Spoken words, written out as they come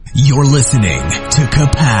You're listening to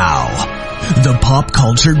Kapow, the pop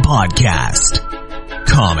culture podcast.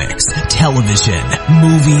 Comics, television,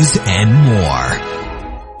 movies, and more.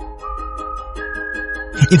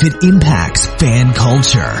 If it impacts fan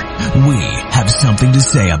culture, we have something to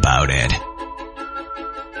say about it.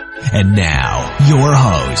 And now, your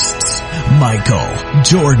hosts, Michael,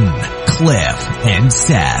 Jordan, Cliff, and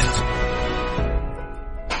Seth.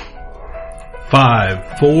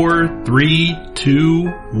 5, 4, 3, 2,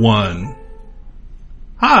 1.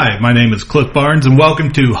 Hi, my name is Cliff Barnes, and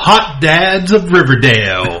welcome to Hot Dads of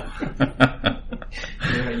Riverdale.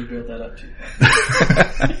 You built that up too.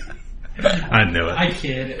 I knew it. I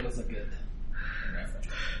kid, it was a good reference.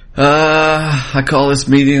 I call this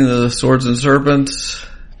meeting of the Swords and Serpents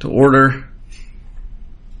to order.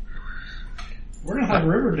 We're gonna have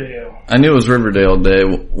Riverdale. I knew it was Riverdale Day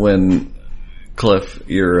when Cliff,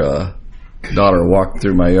 your daughter, walked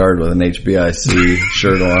through my yard with an HBIC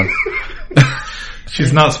shirt on.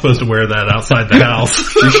 She's not supposed to wear that outside the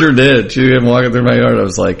house. She sure did. She came walking through my yard. I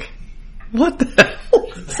was like, what the hell?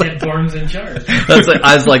 Head Barnes in charge. That's like,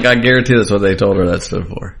 I was like, I guarantee that's what they told her that stood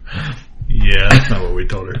for. Yeah, that's not what we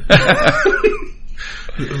told her.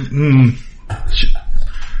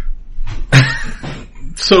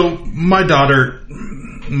 So, my daughter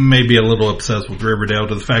may be a little obsessed with Riverdale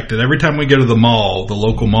to the fact that every time we go to the mall, the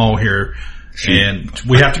local mall here, and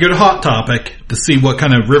we have to go to Hot Topic to see what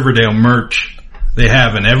kind of Riverdale merch they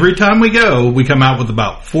have. And every time we go, we come out with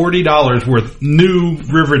about $40 worth new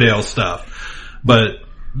Riverdale stuff. But,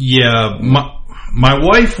 yeah, my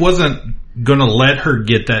wife wasn't gonna let her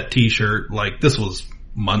get that t-shirt. Like, this was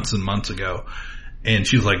months and months ago. And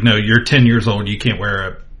she's like, no, you're 10 years old, you can't wear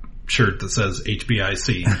a shirt that says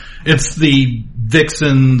HBIC. It's the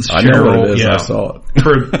Vixens, I know Cheryl, what it is. yeah, I saw it.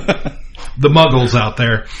 for the muggles out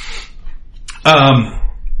there.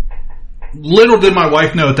 Little did my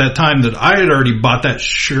wife know at that time that I had already bought that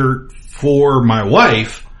shirt for my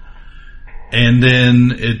wife. And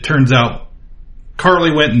then it turns out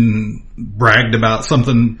Carly went and bragged about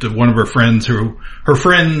something to one of her friends her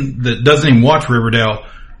friend that doesn't even watch Riverdale,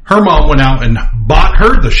 her mom went out and bought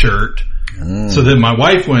her the shirt. So then my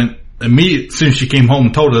wife went immediately, as soon as she came home,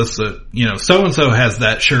 and told us that, so-and-so has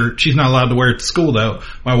that shirt. She's not allowed to wear it to school though.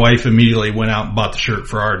 My wife immediately went out and bought the shirt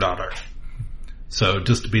for our daughter. So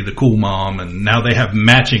just to be the cool mom, and now they have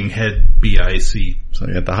matching head BIC. So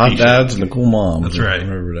you got the hot dads and the cool moms. That's right.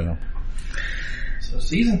 Riverdale. So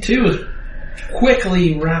season 2 is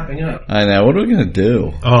quickly wrapping up. I know. What are we going to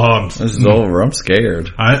do? Oh, This is over. I'm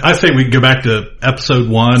scared. I say we go back to episode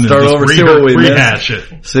 1 Start and just over, see what we rehash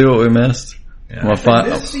missed. it. See what we missed. Yeah.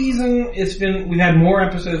 This season, we've had more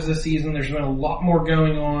episodes this season. There's been a lot more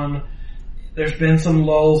going on. There's been some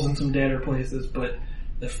lulls and some deader places, but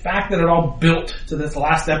the fact that it all built to this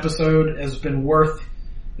last episode has been worth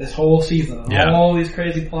this whole season. Yeah. All these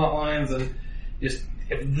crazy plot lines, and just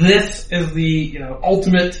if this is the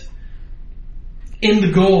ultimate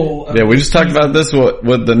end goal. Of We just talked about this. What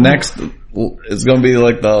the next is going to be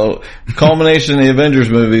like the culmination of the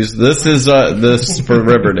Avengers movies. This is this for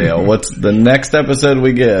Riverdale. What's the next episode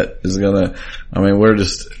we get is going to? I mean, we're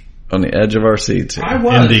just on the edge of our seats here.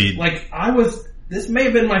 Indeed. This may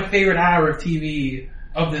have been my favorite hour of TV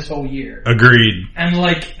of this whole year. Agreed. And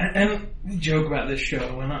we joke about this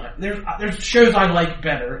show, and there's shows I like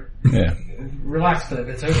better. Yeah. Relax, Cliff,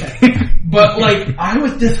 it's okay. But I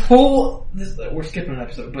was we're skipping an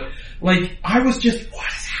episode, but I was just, what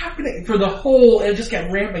is happening for the whole, and it just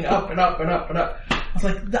kept ramping up and up and up and up. I was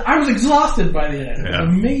like, I was exhausted by the end. It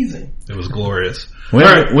was amazing. It was glorious. We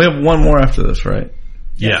have one more after this, right?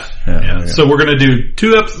 Yeah. Yeah. So we're going to do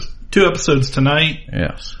two episodes tonight.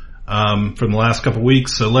 Yes. From the last couple of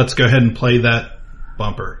weeks. So let's go ahead and play that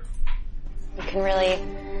bumper. You can really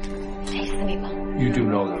taste the people. You do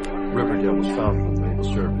know that Riverdale was founded with maple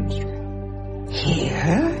syrup industry.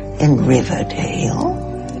 Here in Riverdale?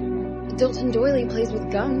 Dilton Doily plays with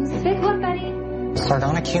guns. Big one, Betty.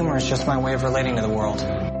 Sardonic humor is just my way of relating to the world.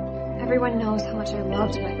 Everyone knows how much I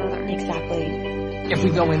loved my brother. Exactly. If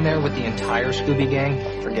we go in there with the entire Scooby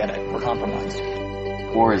Gang, forget it. We're compromised.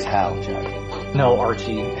 War is hell, Jack. No,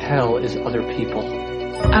 Archie. Hell is other people.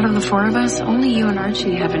 Out of the 4 of us, only you and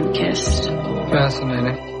Archie haven't kissed.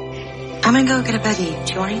 Fascinating. I'm gonna go get a buggy.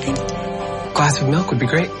 Do you want anything? A glass of milk would be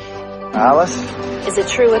great. Alice? Is it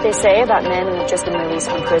true what they say about men who have just been released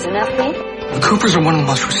from prison, FP? The Coopers are one of the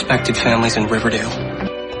most respected families in Riverdale.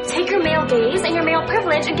 Take your male gaze and your male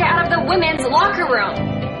privilege and get out of the women's locker room.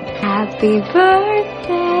 Happy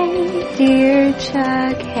birthday, dear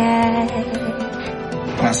Chuckhead.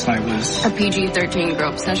 Last night was A PG-13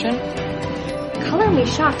 girl obsession? Color me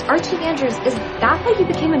shocked. Archie Andrews, is that why you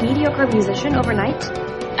became a mediocre musician overnight?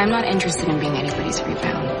 I'm not interested in being anybody's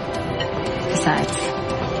rebound. Besides,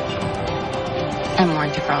 I'm more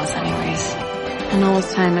into girls anyways. And all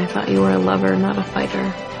this time I thought you were a lover, not a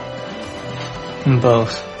fighter.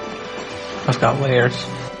 Both. I've got layers.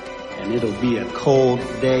 And it'll be a cold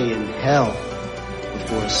day in hell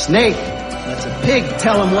before a snake lets a pig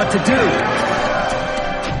tell him what to do.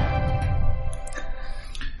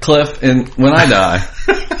 Cliff, when I die,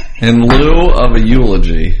 in lieu of a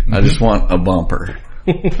eulogy, I just want a bumper.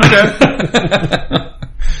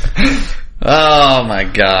 Oh my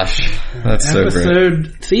gosh. That's so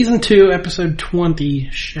great. Season 2, episode 20,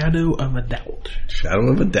 Shadow of a Doubt.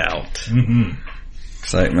 Shadow of a Doubt. Mm-hmm.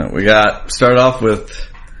 Excitement. We start off with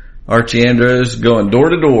Archie Andrews going door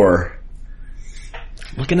to door.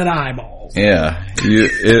 Looking at eyeballs. Yeah.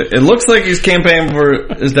 It looks like he's campaigning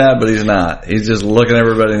for his dad, but he's not. He's just looking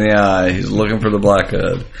everybody in the eye. He's looking for the Black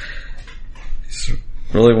Hood. He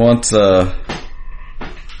really wants to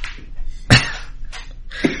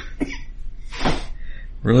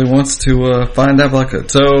find that Black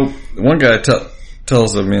Hood. So one guy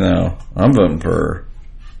tells him, I'm voting for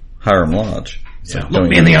Hiram Lodge. Yeah, look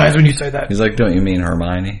me in the eyes when you say that. He's like, don't you mean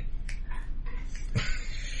Hermione?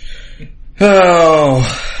 Oh.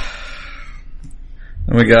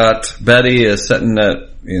 And we got Betty is sitting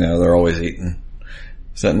at, they're always eating.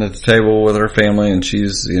 Sitting at the table with her family, and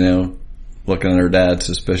she's, looking at her dad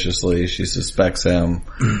suspiciously. She suspects him.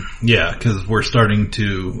 Yeah, because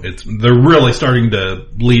they're really starting to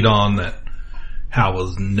lead on that Hal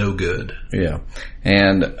was no good. Yeah.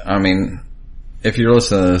 And, if you're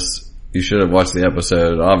listening to this, you should have watched the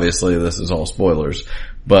episode. Obviously, this is all spoilers.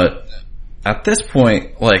 But at this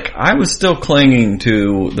point, I was still clinging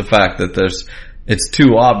to the fact that it's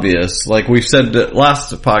too obvious. Like we said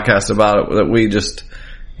last podcast about it, that we just,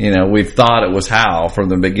 we thought it was Hal from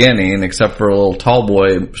the beginning, except for a little tall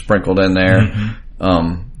boy sprinkled in there.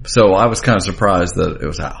 Mm-hmm. So I was kind of surprised that it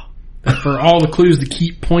was Hal. For all the clues to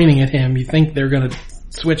keep pointing at him, you think they're going to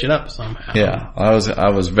switch it up somehow. Yeah, I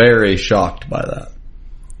was very shocked by that.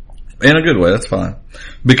 In a good way, that's fine.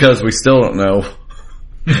 Because we still don't know.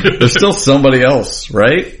 There's still somebody else,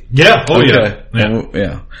 right? Yeah. Oh, okay.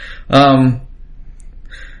 Yeah.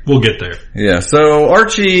 We'll get there. Yeah. So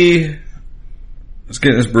Archie is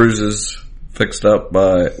getting his bruises fixed up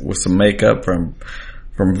with some makeup from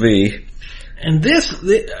V. And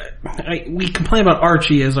we complain about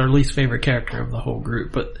Archie as our least favorite character of the whole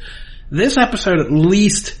group, but this episode at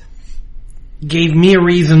least gave me a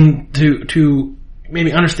reason to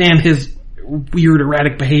maybe understand his weird,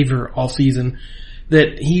 erratic behavior all season.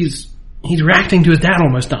 That he's reacting to his dad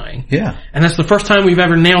almost dying. Yeah. And that's the first time we've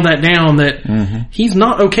ever nailed that down, that he's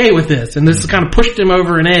not okay with this. And this has kind of pushed him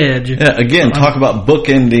over an edge. Yeah, again, talk about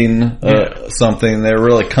bookending something. They're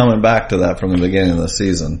really coming back to that from the beginning of the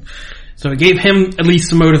season. So it gave him at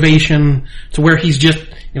least some motivation to where he's just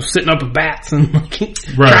sitting up with bats and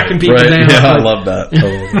tracking people down. Yeah, I love that.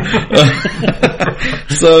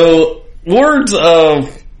 So, words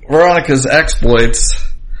of Veronica's exploits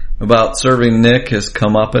about serving Nick his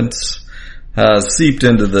comeuppance has seeped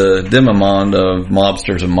into the demimond of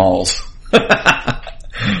mobsters and malls.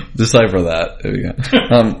 Decipher that. There we go.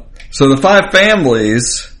 So the 5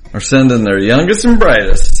 families are sending their youngest and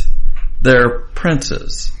brightest, their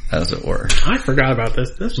princes, as it were. I forgot about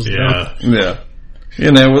this. This was Yeah.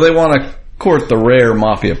 Where they want to court the rare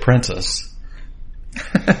mafia princess.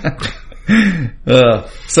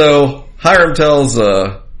 So Hiram tells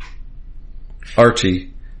Archie,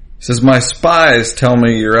 he says, my spies tell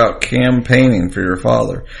me you're out campaigning for your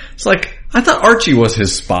father. It's like, I thought Archie was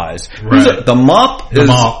his spies. Right. The mop. The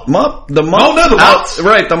mop's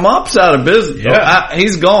right, the mop's out of business. Yeah.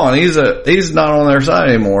 He's gone. He's not on their side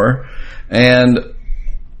anymore. And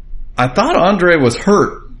I thought Andre was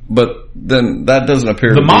hurt, but then that doesn't appear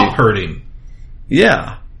to be. The mop hurt him.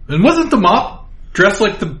 Yeah. And wasn't the mop dressed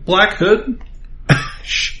like the Black Hood?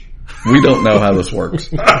 We don't know how this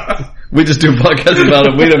works. We just do a podcast about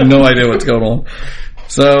it. We have no idea what's going on.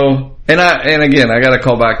 So, and again, I gotta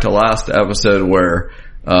call back to last episode where,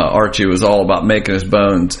 Archie was all about making his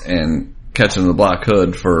bones and catching the Black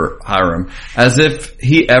Hood for Hiram, as if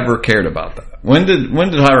he ever cared about that. When did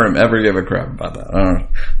Hiram ever give a crap about that? I don't know.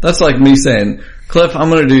 That's like me saying, Cliff, I'm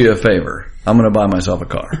gonna do you a favor. I'm gonna buy myself a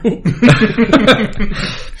car.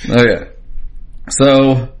 Okay.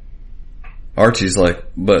 So, Archie's like,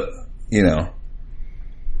 but,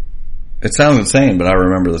 it sounds insane, but I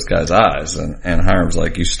remember this guy's eyes. And Hiram's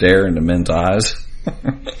like, you stare into men's eyes?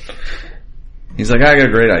 He's like, I got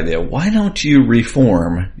a great idea. Why don't you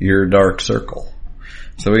reform your dark circle?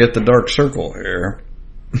 So we get the dark circle here.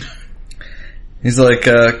 He's like,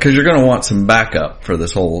 cause you're gonna want some backup for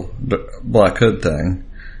this whole Black Hood thing.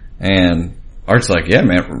 And Art's like, yeah,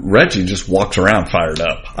 man, Reggie just walks around fired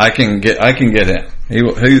up. I can get him.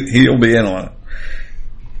 He'll be in on it.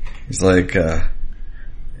 He's like, you're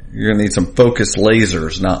gonna need some focused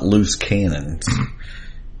lasers, not loose cannons.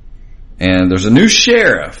 And there's a new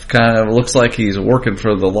sheriff. Kind of looks like he's working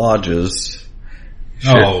for the lodges.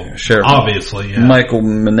 Sheriff, obviously, yeah. Michael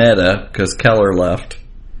Mineta, because Keller left.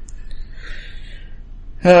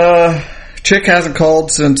 Chick hasn't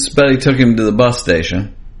called since Betty took him to the bus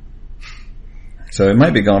station. So he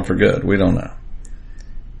might be gone for good. We don't know.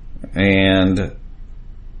 And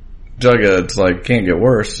Jughead's like, can't get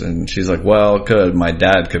worse. And she's like, well, it could. My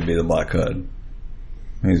dad could be the Black Hood.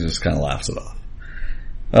 And he just kind of laughs it off.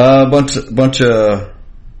 A bunch of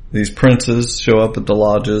these princes show up at the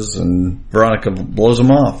lodges, and Veronica blows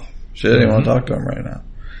them off. She didn't even want to talk to him right now.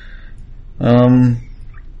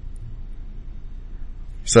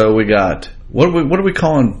 So we got, what are we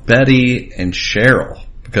calling Betty and Cheryl?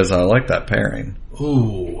 Because I like that pairing.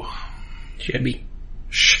 Ooh. Chevy.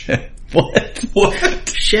 What?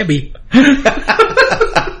 Chevy.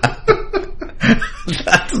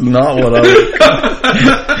 That's not what I was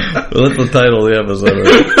well, that's the title of the episode.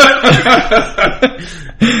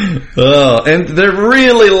 Oh, and they're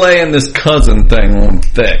really laying this cousin thing on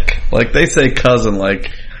thick. Like, they say cousin like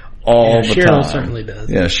all the Cheryl time. Cheryl certainly does.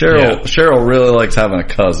 Yeah, Cheryl really likes having a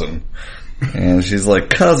cousin. And she's like,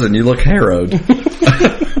 cousin, you look harrowed.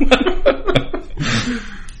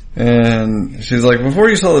 And she's like, before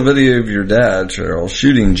you saw the video of your dad, Cheryl,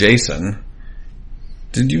 shooting Jason,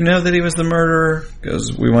 did you know that he was the murderer?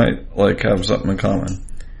 Because we might, like, have something in common.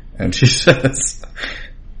 And she says,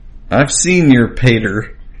 I've seen your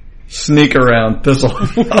pater sneak around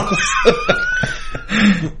Thistlehouse.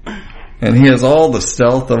 And he has all the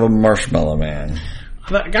stealth of a marshmallow man.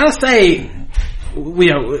 I gotta say,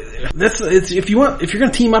 if you're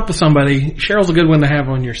gonna team up with somebody, Cheryl's a good one to have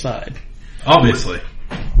on your side. Obviously.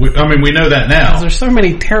 We know that now. There's so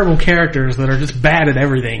many terrible characters that are just bad at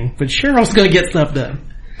everything, but Cheryl's gonna get stuff done.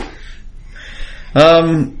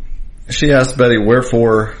 She asks Betty,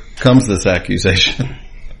 wherefore comes this accusation?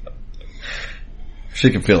 She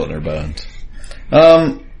can feel it in her bones.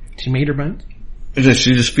 She made her bones?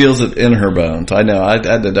 She just feels it in her bones. I know, I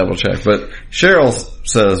had to double check, but Cheryl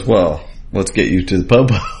says, well, let's get you to the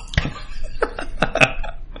popo.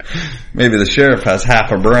 Maybe the sheriff has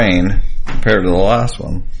half a brain compared to the last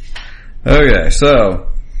one. Okay, so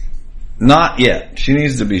not yet. She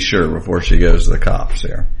needs to be sure before she goes to the cops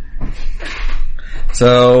here.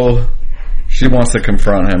 So she wants to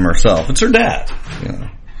confront him herself. It's her dad, you know.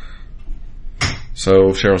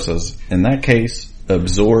 So Cheryl says, in that case,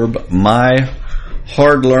 absorb my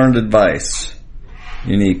hard-learned advice.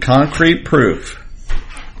 You need concrete proof.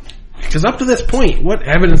 Because up to this point, what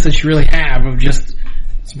evidence does she really have of just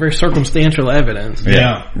it's very circumstantial evidence?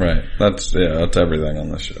 Yeah. Right. That's everything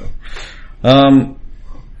on this show.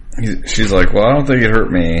 She's like, well, I don't think it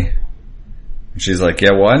hurt me. She's like,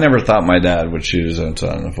 yeah, well, I never thought my dad would shoot his own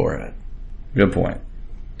son in the forehead. Good point.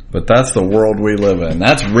 But that's the world we live in.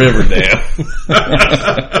 That's Riverdale.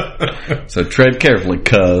 So tread carefully,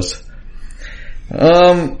 cuz.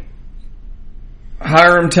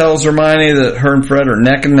 Hiram tells Hermione that her and Fred are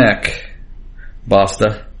neck and neck.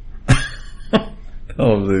 Basta.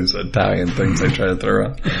 All of these Italian things they try to throw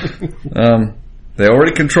out. They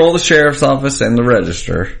already control the sheriff's office and the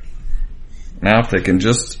register. Now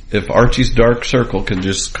if Archie's dark circle can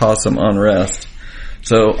just cause some unrest.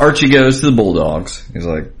 So Archie goes to the Bulldogs. He's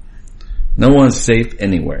like, no one's safe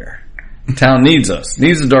anywhere. The town needs us.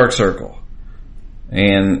 Needs the dark circle.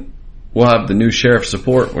 And we'll have the new sheriff's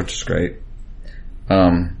support, which is great.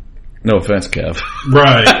 No offense, Kev.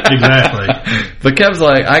 Right, exactly. But Kev's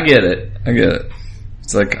like, I get it.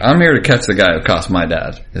 It's like, I'm here to catch the guy who cost my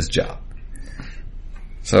dad his job.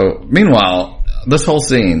 So, meanwhile, this whole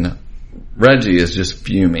scene, Reggie is just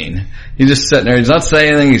fuming. He's just sitting there. He's not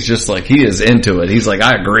saying anything. He's just like, he is into it. He's like,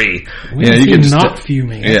 I agree. You can not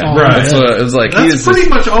fuming. Yeah, right. It's like, that's pretty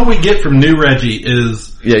much all we get from new Reggie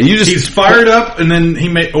is he's fired up, and then he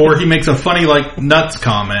makes a funny like nuts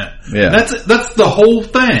comment. Yeah, that's the whole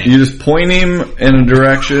thing. You just point him in a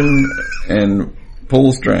direction and pull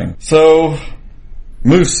the string. So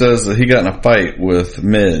Moose says that he got in a fight with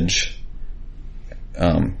Midge.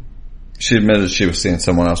 She admitted she was seeing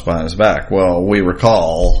someone else behind his back. Well, we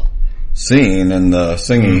recall seeing in the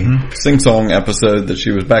sing-song episode that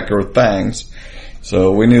she was back there with fangs.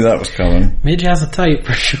 So we knew that was coming. Midge has a type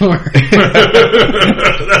for sure.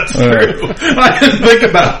 That's true. I didn't think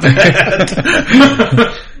about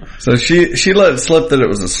that. So she let it slip that it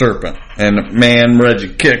was a serpent. And man,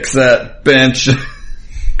 Reggie kicks that bench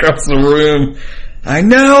across the room. I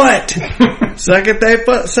know it! Second they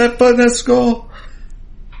set foot in that school.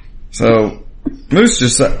 So, Moose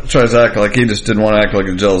just tries to act like he just didn't want to act like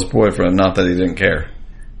a jealous boyfriend, not that he didn't care.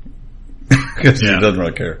 Because he doesn't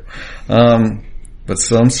really care. But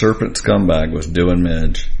some serpent scumbag was doing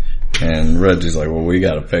Midge. And Reggie's like, well, we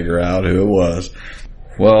gotta figure out who it was.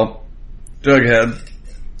 Well, Jughead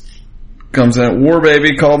comes in. War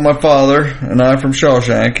Baby called my father and I from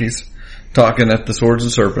Shawshank. He's talking at the Swords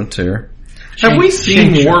and Serpents here. Have we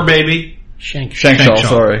seen War Baby? Shankshaw,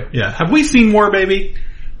 sorry. Yeah. Have we seen War Baby?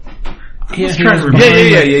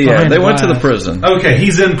 Yeah. They went to the prison. Okay,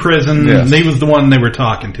 he's in prison. Yes. He was the one they were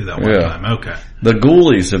talking to that one time. Okay. The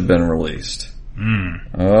Ghoulies have been released.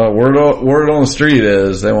 Word on the street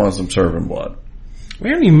is they want some serpent blood. We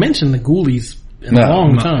haven't even mentioned the Ghoulies in a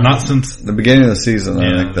long time. Not since the beginning of the season.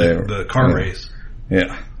 I think the car race.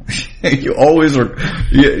 Yeah. You always were.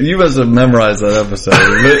 You must have memorized that episode.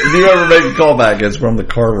 If you ever make a callback, it's from the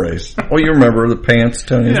car race. Oh, you remember the pants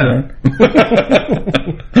Tony's wearing?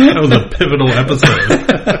 That was a pivotal episode.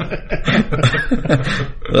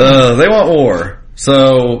 They want war.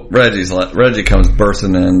 So Reggie comes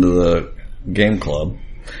bursting into the game club.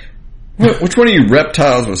 Which one of you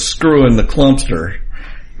reptiles was screwing the clumpster?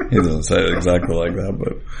 He doesn't say it exactly like that,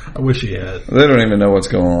 but I wish he had. They don't even know what's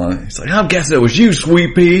going on. He's like, I'm guessing it was you,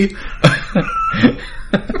 Sweet Pea. He's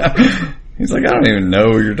like, I don't even know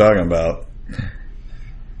who you're talking about.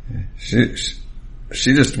 She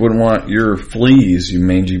just wouldn't want your fleas, you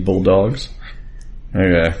mangy bulldogs.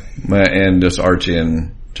 Okay. And just Archie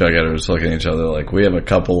and Jughead are just looking at each other like, we have a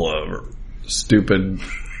couple of stupid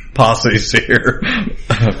posses here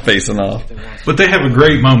facing off. But they have a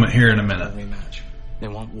great moment here in a minute. They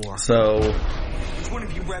want war. So, which one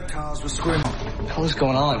of you reptiles was screaming? What the hell is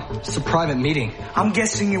going on? It's a private meeting. I'm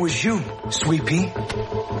guessing it was you, Sweet Pea.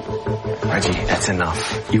 Reggie, that's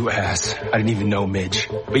enough. You ass. I didn't even know Midge.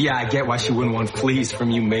 But yeah, I get why she wouldn't want fleas from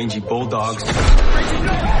you mangy bulldogs.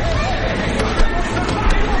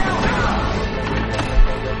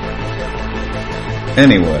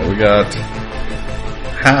 Anyway, we got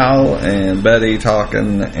Hal and Betty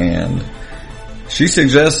talking, and she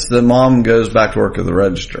suggests that Mom goes back to work at the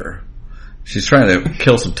register. She's trying to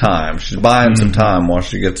kill some time. She's buying some time while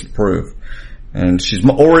she gets proof. And she's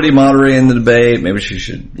already moderating the debate. Maybe she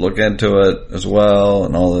should look into it as well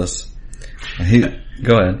and all this.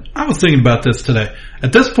 Go ahead. I was thinking about this today.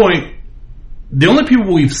 At this point, the only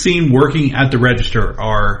people we've seen working at the register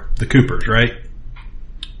are the Coopers, right?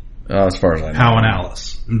 As far as I know. Hal and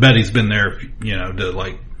Alice. And Betty's been there, to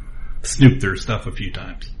like snoop their stuff a few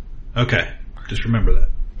times. Okay. Just remember that.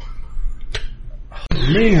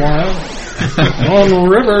 Meanwhile, on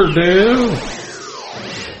Riverdale.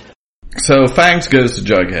 So Fangs goes to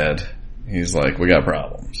Jughead. He's like, we got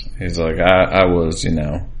problems. He's like, I was,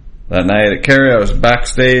 that night at Carrie, I was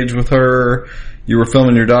backstage with her. You were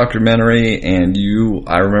filming your documentary, and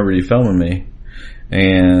I remember you filming me.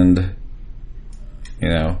 And,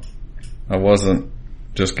 I wasn't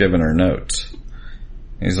just giving her notes.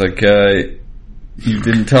 He's like, you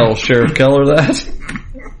didn't tell Sheriff Keller that?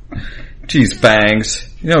 Jeez, Fangs.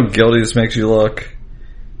 You know how guilty this makes you look?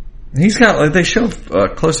 He's got, they show a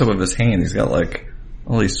close-up of his hand. He's got,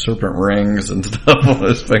 all these serpent rings and stuff on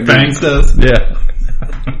his fingers. Fangs does? Yeah.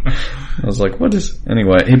 I was like, what is...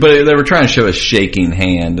 Anyway, but they were trying to show a shaking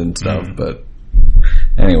hand and stuff, but...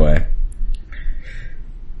 Anyway.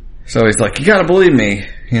 So he's like, you gotta believe me,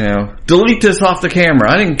 delete this off the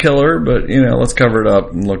camera. I didn't kill her, but, let's cover it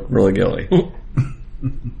up and look really guilty.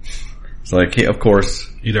 It's like, of course.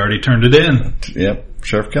 He'd already turned it in. Yep.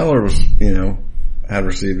 Sheriff Keller was, had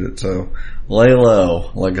received it, so lay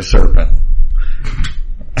low like a serpent.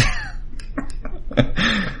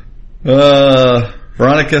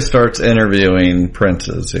 Veronica starts interviewing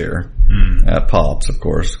princes here at Pops, of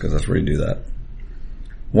course, because that's where you do that.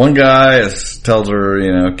 One guy tells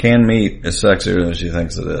her, canned meat is sexier than she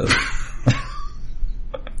thinks it is.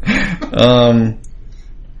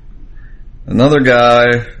 Another guy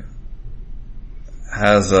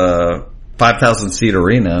has a 5,000 seat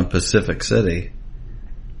arena in Pacific City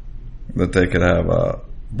that they could have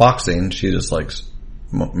boxing. She just likes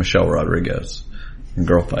Michelle Rodriguez and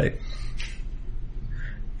Girl Fight.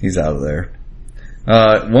 He's out of there.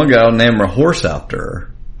 One guy will name her horse after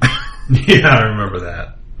her. Yeah, I remember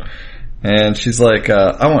that. And she's like,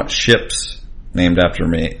 I want ships named after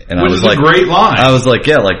me. And Which I was is a great line. I was like,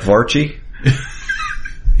 yeah, like Varchi.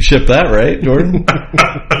 You ship that, right, Jordan?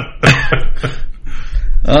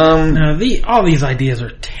 All these ideas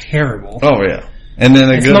are terrible. Oh yeah. And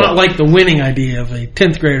then it's not like the winning idea of a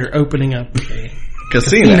 10th grader opening up a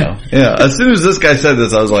Casino. Yeah. As soon as this guy said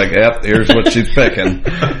this, I was like, yep, here's what she's picking.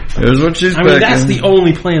 Here's what she's picking. I mean, that's the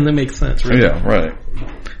only plan that makes sense, right? Yeah, right.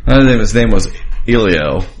 His name was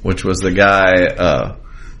Elio, which was the guy,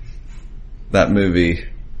 that movie,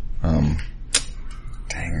 dang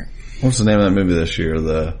it. What's the name of that movie this year?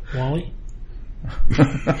 Wall-E?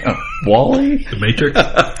 Wall-E? The Matrix?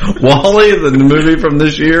 Wall-E, the movie from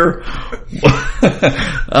this year?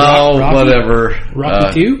 Rocky? Whatever.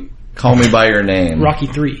 Rocky 2? Call Me By Your Name. Rocky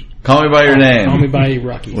 3. Call Me By Your Name. Call Me By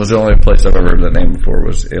Rocky. Was the only place I've ever heard that name before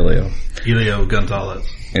was Elio. Elio Gonzalez.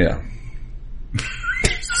 Yeah.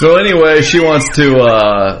 So anyway, she wants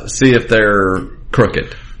to see if they're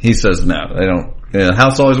crooked. He says no, they don't. The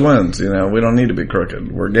house always wins. We don't need to be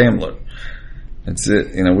crooked. We're gambling. It's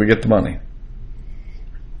it. We get the money.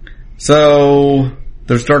 So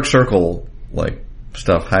there's Dark Circle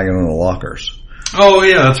stuff hanging in the lockers. Oh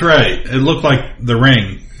yeah, that's right. It looked like The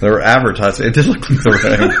Ring. They were advertising. It did look like The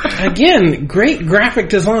Ring. Again, great graphic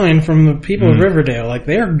design from the people of Riverdale.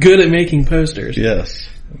 They are good at making posters. Yes.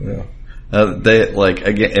 Yeah.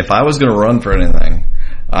 Again, if I was going to run for anything,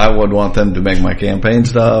 I would want them to make my campaign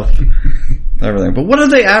stuff, everything. But what are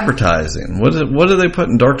they advertising? What do they put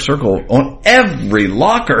in Dark Circle? On every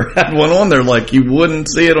locker had one on there you wouldn't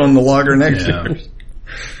see it on the locker next to yours.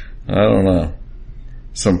 I don't know.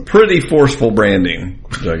 Some pretty forceful branding,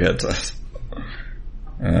 Jughead says.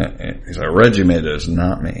 He's like, Reggie made it,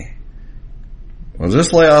 not me. Well,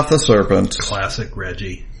 just lay off the serpents. Classic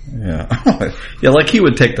Reggie. Yeah. Yeah, he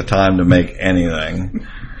would take the time to make anything.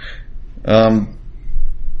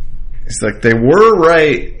 He's like, they were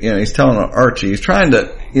right. He's telling Archie, he's trying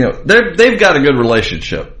to, they've got a good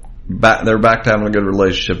relationship. They're back to having a good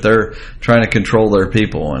relationship. They're trying to control their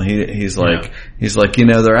people. And he's like,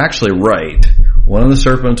 they're actually right. One of the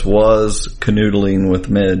serpents was canoodling with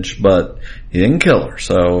Midge, but he didn't kill her.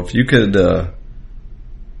 So if you could, I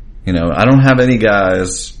don't have any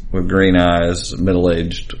guys with green eyes,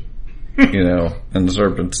 middle-aged, and the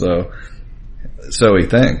serpent. So he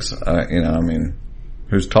thinks,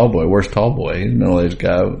 who's Tallboy? Where's Tallboy? He's a middle-aged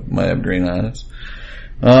guy, might have green eyes.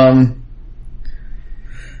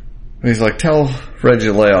 He's like, tell Reggie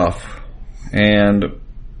to lay off. And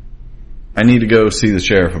I need to go see the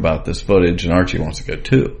sheriff about this footage, and Archie wants to go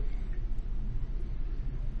too.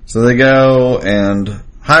 So they go, and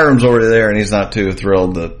Hiram's already there, and he's not too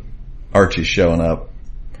thrilled that Archie's showing up,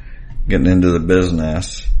 getting into the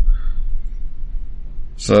business.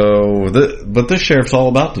 So, but this sheriff's all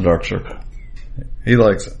about the Dark Circle. He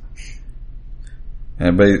likes it.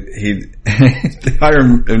 But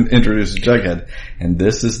Hiram introduces Jughead, and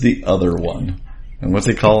this is the other one. And what's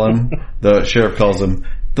he call him? The sheriff calls him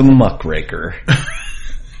the muckraker.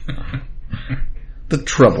 The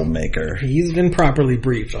troublemaker. He's been properly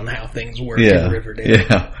briefed on how things work in Riverdale.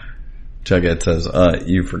 Yeah. Jughead says,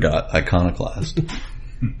 you forgot Iconoclast.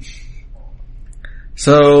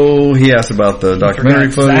 So he asks about the documentary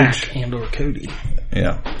footage. Zach and or Cody.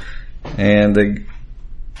 Yeah. And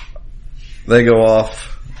they go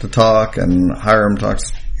off to talk, and Hiram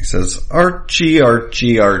talks. He says, Archie.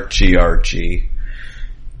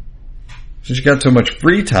 Since you got so much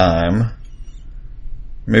free time,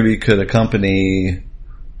 maybe you could accompany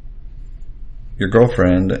your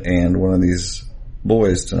girlfriend and one of these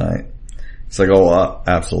boys tonight. It's like, oh,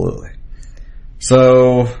 absolutely.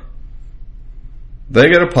 So they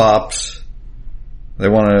go to Pop's. They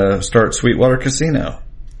want to start Sweetwater Casino.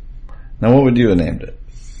 Now, what would you have named it?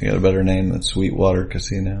 You got a better name than Sweetwater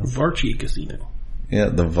Casino? Varchi Casino. Yeah,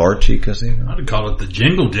 the Varchi Casino. I'd call it the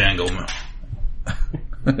Jingle Jangle.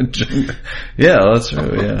 Yeah, that's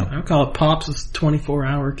true, yeah. I would call it Pops'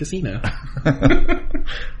 24-hour casino.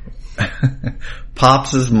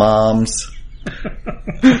 Pops' mom's.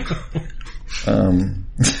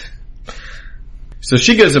 So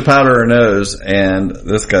she goes to powder her nose, and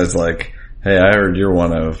this guy's like, hey, I heard you're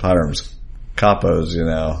one of Hiram's capos,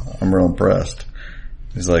 I'm real impressed.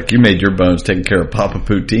 He's like, you made your bones taking care of Papa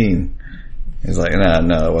Poutine. He's like,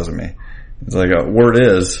 no, it wasn't me. He's like, word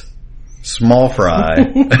is, Small Fry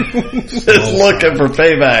is looking for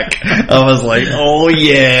payback. I was like, oh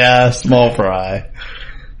yeah, Small Fry.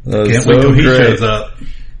 Can't wait till he shows up.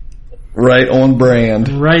 Right on brand.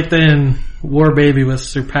 Right then, War Baby was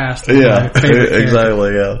surpassed. Yeah,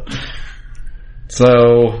 exactly, yeah.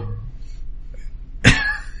 So,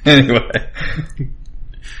 anyway.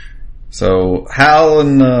 So, Hal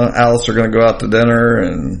and Alice are going to go out to dinner,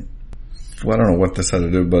 and I don't know what this had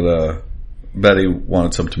to do, but Betty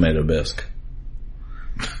wanted some tomato bisque.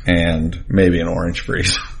 And maybe an orange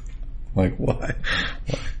freeze. Like, why?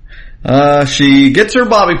 She gets her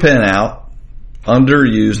bobby pin out.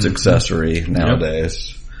 Underused accessory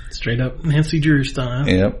nowadays. It's Straight up Nancy Drew style.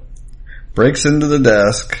 Yep. Breaks into the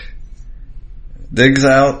desk, digs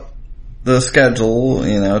out the schedule,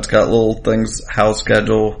 it's got little things, house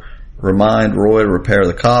schedule, remind Roy to repair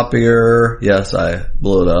the copier. Yes, I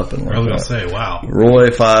blew it up. And I was going to say, wow.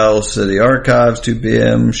 Roy files City Archives, 2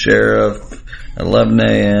 p.m., Sheriff, 11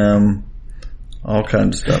 a.m., all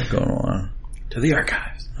kinds of stuff going on. To the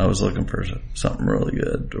archives. I was looking for something really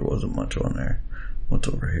good. There wasn't much on there. What's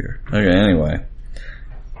over here? Okay, anyway.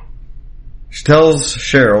 She tells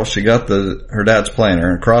Cheryl she got her dad's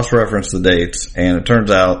planner and cross-referenced the dates, and it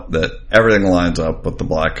turns out that everything lines up with the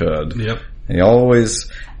Black Hood. Yep. He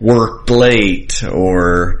always worked late,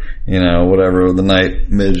 or, whatever, the night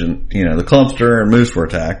Midge and, the Clumpster and Moose were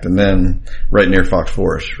attacked, and then right near Fox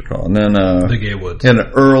Forest, recall. And then, the Gaywoods. In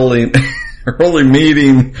an early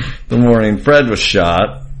meeting the morning, Fred was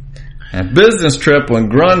shot. A business trip when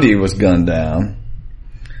Grundy was gunned down.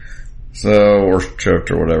 Or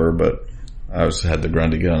choked or whatever, but I had the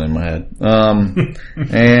Grundy gun in my head. And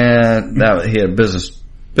he had a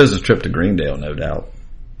business trip to Greendale, no doubt.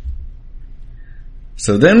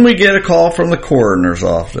 So then we get a call from the coroner's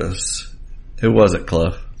office. Who was it,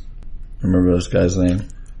 Cliff? Remember this guy's name?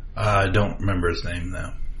 I don't remember his name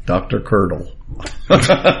now. Dr. Curdle.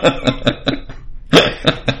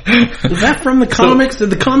 Is that from the comics? Did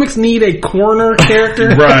the comics need a coroner character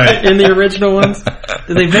right. in the original ones?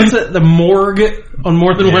 Did they visit the morgue on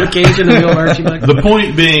more than one occasion in the old Archie book? The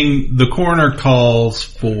point being, the coroner calls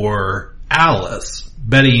for Alice.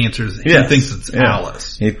 Betty answers, he thinks it's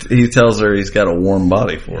Alice. He tells her he's got a warm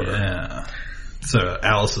body for her. Yeah. So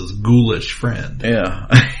Alice's ghoulish friend. Yeah.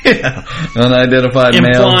 Unidentified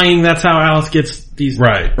male. Implying that's how Alice gets these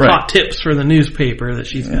hot tips for the newspaper, that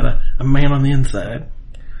she's got a man on the inside.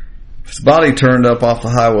 His body turned up off the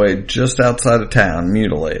highway just outside of town,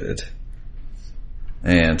 mutilated.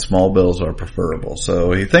 And small bills are preferable.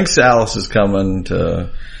 So he thinks Alice is coming to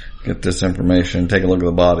get this information, take a look at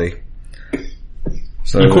the body.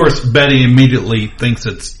 So, of course, Betty immediately thinks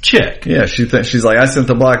it's Chick. Yeah, she's like, I sent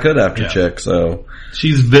the Black Hood after Chick, so.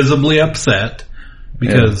 She's visibly upset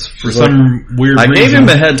because for some weird reason. I gave him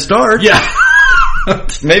a head start. Yeah.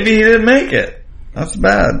 Maybe he didn't make it. That's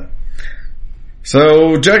bad.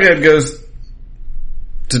 So Jughead goes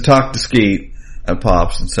to talk to Skeet at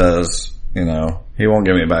Pops and says, he won't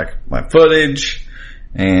give me back my footage,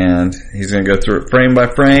 and he's going to go through it frame by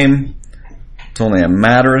frame. It's only a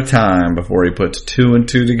matter of time before he puts 2 and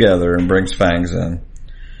 2 together and brings Fangs in.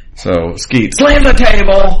 So Skeet, slam the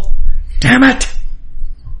table! Damn it!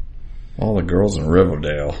 All the girls in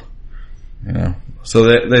Riverdale. So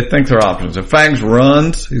they think their options. If Fangs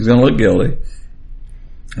runs, he's going to look guilty.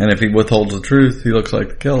 And if he withholds the truth, he looks like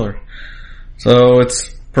the killer. So it's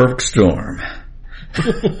perfect storm.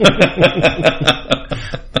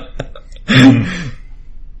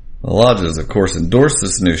 The lodges, of course, endorse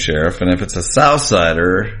this new sheriff, and if it's a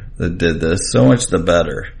Southsider that did this, so much the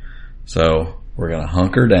better. So we're going to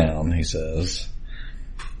hunker down, he says,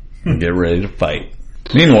 and get ready to fight.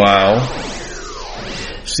 Meanwhile,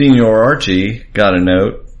 Senior Archie got a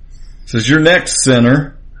note. It says, "You're next,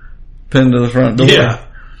 sinner," pinned to the front door. Yeah.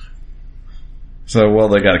 So,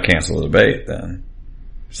 they got to cancel the debate then.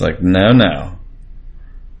 It's like, no.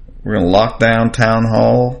 We're going to lock down Town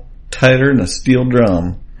Hall tighter than a steel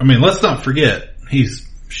drum. I mean, let's not forget, he's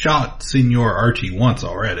shot Senior Archie once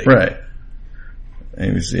already. Right.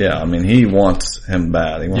 He wants him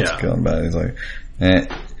bad. He wants to kill him bad. He's like,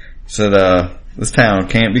 this town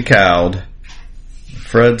can't be cowed.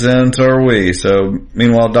 Fred's in, so are we. So,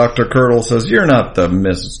 meanwhile, Dr. Curdle says, "You're not the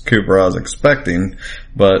Mrs. Cooper I was expecting,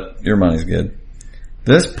 but your money's good."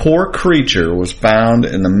 This poor creature was found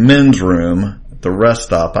in the men's room at the rest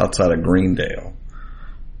stop outside of Greendale.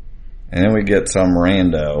 And then we get some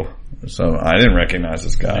rando. So I didn't recognize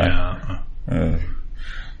this guy. Yeah.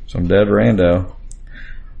 Some dead rando.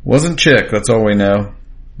 Wasn't Chick, that's all we know.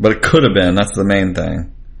 But it could have been, that's the main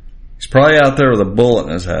thing. He's probably out there with a bullet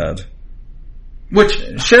in his head. Which,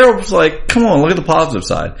 Cheryl was like, come on, look at the positive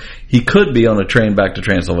side. He could be on a train back to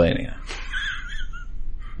Transylvania.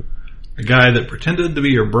 A guy that pretended to be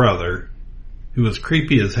your brother, who was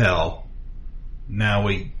creepy as hell. Now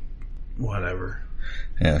whatever.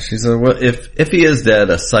 Yeah, she said, well, if he is dead,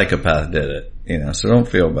 a psychopath did it, so don't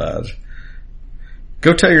feel bad.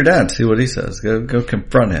 Go tell your dad, see what he says. Go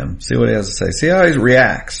confront him, see what he has to say. See how he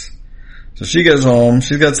reacts. So she goes home,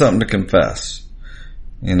 she's got something to confess.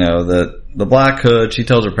 That the Black Hood, she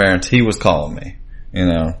tells her parents, he was calling me.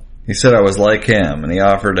 He said I was like him, and he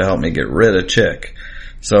offered to help me get rid of Chick.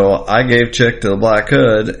 So I gave Chick to the Black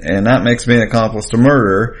Hood, and that makes me an accomplice to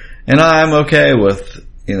murder, and I'm okay with,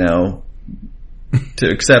 to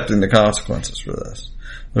accepting the consequences for this.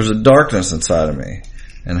 there's a darkness inside of me.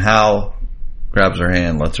 And Hal grabs her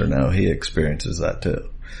hand, lets her know he experiences that too.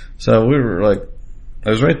 So we were like, it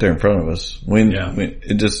was right there in front of us.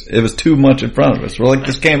 It was too much in front of us. We're like,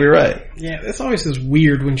 this can't be right. Yeah, it's always this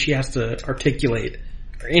weird when she has to articulate,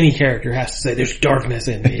 or any character has to say, "There's darkness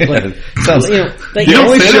in me." Like, sounds, the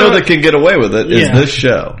only show that can get away with it is this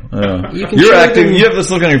show. You're acting. You have this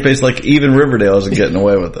look on your face like even Riverdale isn't getting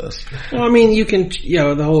away with this. Well, I mean, you can,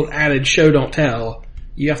 the whole adage "show don't tell."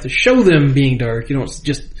 You have to show them being dark. You don't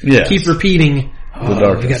just keep repeating. The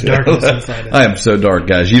darkness. We got darkness inside us. I am so dark,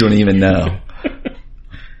 guys. You don't even know.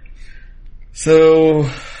 So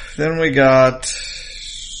then we got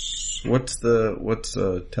what's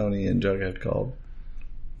Tony and Jughead called?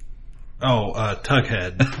 Oh,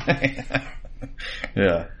 Tughead.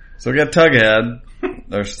 Yeah. So we got Tughead.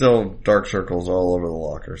 There's still dark circles all over the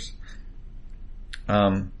lockers.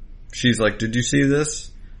 She's like, "Did you see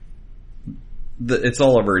this?" It's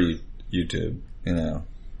all over YouTube, It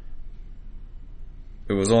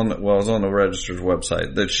was on the Register's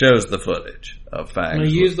website that shows the footage of Fangs. When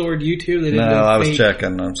you use the word YouTube, no, I was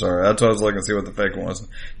checking. I'm sorry. That's why I was looking to see what the fake one was.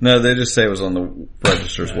 No, they just say it was on the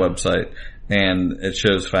Register's website, and it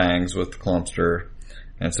shows Fangs with Clumpster,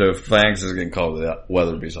 and so Fangs is getting called to the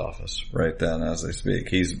Weatherby's office right then as they speak.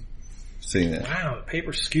 He's seen it. Wow, the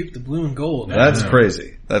paper scooped the blue and gold. That's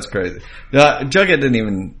crazy. That's crazy. Jughead didn't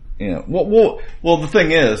even, Well, the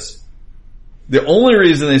thing is, the only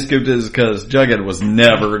reason they scooped it is because Jughead was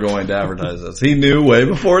never going to advertise this. He knew way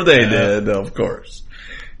before they did, of course.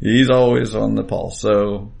 He's always on the pulse.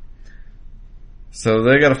 So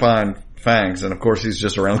they gotta find Fangs, and of course he's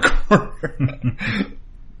just around the corner.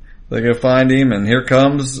 They go find him, and here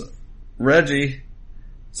comes Reggie.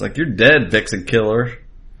 It's like, "You're dead, Vixen Killer."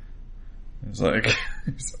 He's like,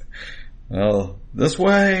 "Well, this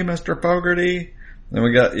way, Mr. Fogarty." Then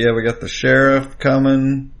we got the sheriff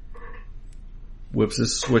coming. Whips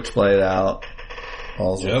his switchblade out.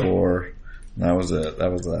 Falls the floor. And that was it.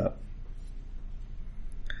 That was that.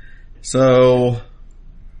 So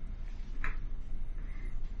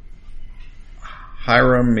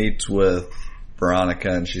Hiram meets with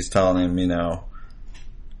Veronica, and she's telling him,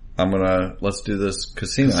 let's do this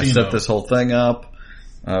casino. I set this whole thing up.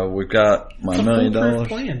 We've got my $1 million.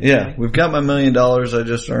 Plan, yeah, we've got my $1 million I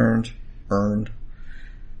just earned.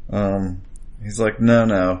 He's like,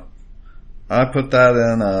 no. I put that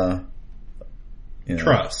in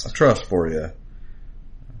trust. A trust for you. Of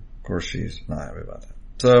course, she's not happy about that.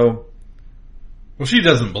 So, well, she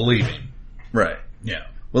doesn't believe him. Right. Yeah.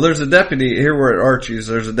 Well, there's a deputy here. We're at Archie's.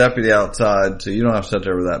 There's a deputy outside, so you don't have to sit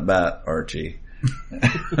there with that bat, Archie.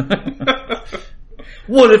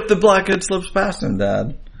 What if the blackhead slips past him,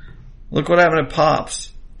 Dad? Look what happened to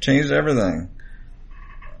Pops. Changed everything.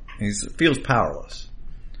 He feels powerless.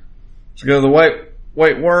 So go to the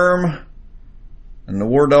white worm. And the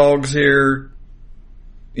war dogs here,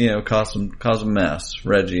 cause a mess.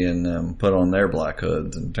 Reggie and them put on their black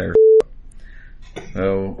hoods and tear.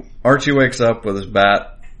 So Archie wakes up with his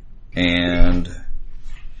bat, and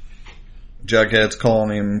Jughead's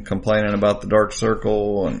calling him, complaining about the dark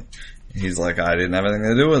circle, and he's like, "I didn't have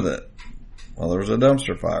anything to do with it." Well, there was a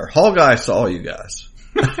dumpster fire. Hall guy saw you guys.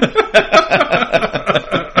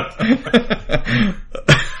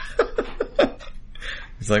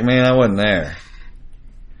 He's like, "Man, I wasn't there."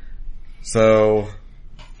 So,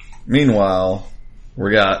 meanwhile,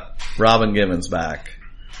 we got Robin Givens back.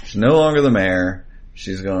 She's no longer the mayor.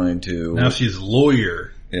 She's going to... Now she's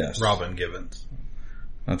lawyer. Yes. Robin Givens.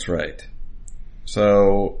 That's right.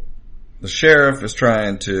 So, the sheriff is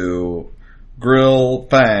trying to grill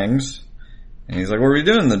Fangs. And he's like, "What are we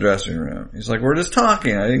doing in the dressing room?" He's like, "We're just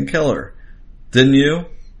talking. I didn't kill her." "Didn't you?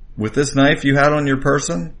 With this knife you had on your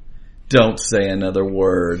person?" "Don't say another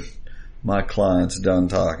word. My client's done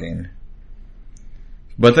talking."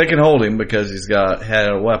 But they can hold him because he's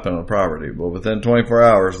had a weapon on property. But within 24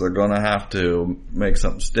 hours, they're going to have to make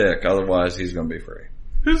something stick. Otherwise, he's going to be free.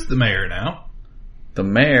 Who's the mayor now? The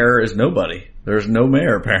mayor is nobody. There's no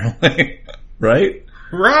mayor, apparently. Right?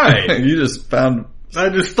 Right. You just found... I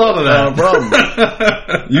just thought of that. Problem.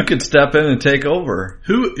 You could step in and take over.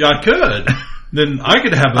 I could. Then I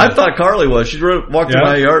could have I thought Carly was. She walked in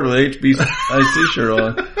my yard with an HBIC shirt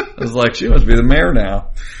on. I was like, she must be the mayor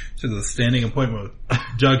now. She's a standing appointment with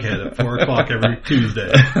Jughead at 4 o'clock every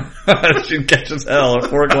Tuesday. She'd catch us hell at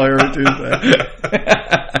 4 o'clock every Tuesday.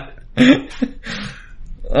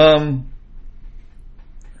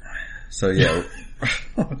 So yeah,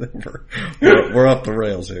 we're off the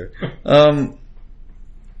rails here.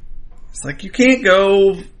 It's like, you can't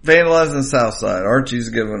go vandalizing the south side. Archie's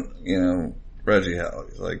giving, Reggie hell.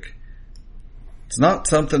 He's like, It's not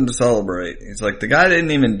something to celebrate. He's like, the guy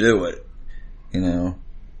didn't even do it. You know?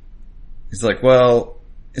 He's like, well,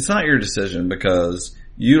 it's not your decision because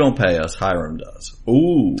you don't pay us, Hiram does.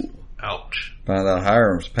 Ooh. Ouch. Found out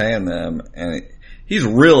Hiram's paying them, and he's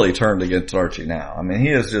really turned against Archie now. I mean, he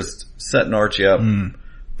is just setting Archie up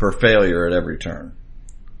for failure at every turn.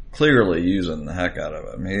 Clearly using the heck out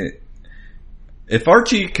of him. If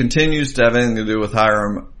Archie continues to have anything to do with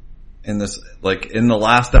Hiram in this, like in the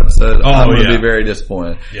last episode, I'm going to be very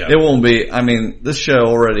disappointed. Yeah. It won't be, I mean, this show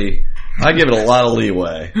already, I give it a lot of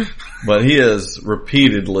leeway, but he has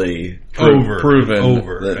repeatedly proven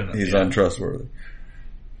that he's untrustworthy.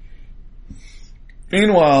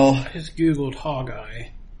 Meanwhile, I just Googled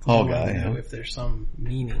Hog-Eye. Hog-Eye, know if there's some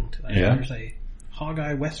meaning to that. Yeah. There's a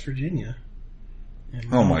Hog-Eye, West Virginia.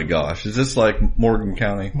 Oh my gosh. Is this like Morgan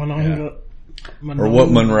County? Monroe. Or what,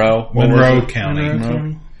 Monroe? Monroe County.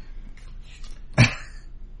 Monroe.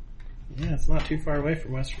 Yeah, it's not too far away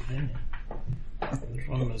from West Virginia. There's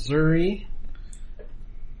one in Missouri.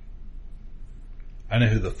 I know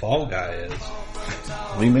who the fall guy is.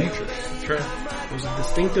 Lee Majors. That's right. There's a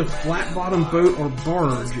distinctive flat-bottom boat or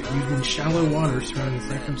barge used in shallow waters surrounding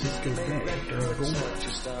San Francisco Bay during the Gold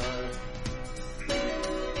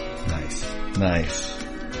Rush. Nice.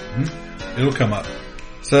 It'll come up.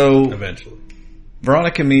 So, eventually.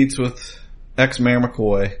 Veronica meets with ex-Mayor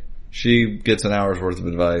McCoy. She gets an hour's worth of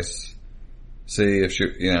advice. See if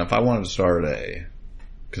if I wanted to start a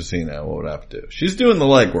casino, what would I have to do? She's doing the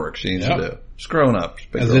legwork she needs to do. She's grown up.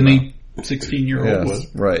 As any 16-year-old would.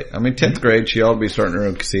 Right. I mean, 10th grade, she ought to be starting her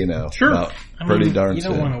own casino. Sure. Pretty darn You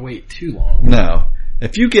soon. don't want to wait too long. No.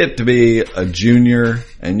 If you get to be a junior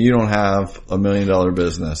and you don't have $1 million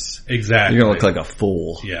business, exactly, you're going to look like a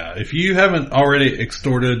fool. Yeah. If you haven't already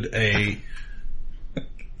extorted a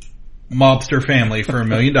mobster family for $1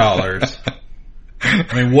 million,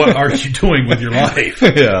 I mean, what are you doing with your life?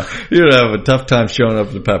 Yeah. You'd have a tough time showing up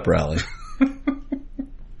at the pep rally.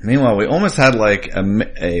 Meanwhile, we almost had like a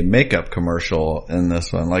makeup commercial in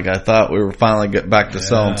this one. Like I thought we were finally get back to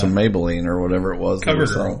selling some Maybelline or whatever it was.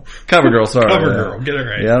 CoverGirl. CoverGirl, sorry. CoverGirl, get it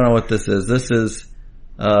right. Yeah, I don't know what this is. This is,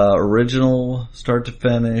 original start to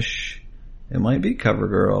finish. It might be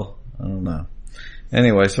CoverGirl. I don't know.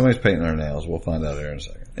 Anyway, somebody's painting their nails. We'll find out here in a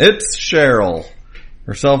second. It's Cheryl.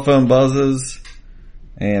 Her cell phone buzzes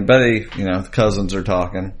and Betty, the cousins are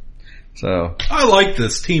talking. So I like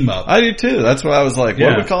this team up. I do too. That's why I was like, what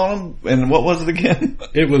do we call them? And what was it again?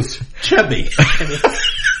 It was Chubby.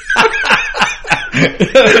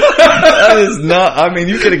 That is not, I mean,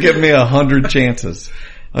 you could have given me 100 chances.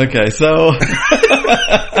 Okay, so.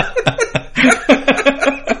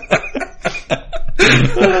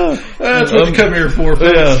 That's what you come here for.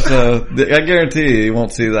 Yeah, so I guarantee you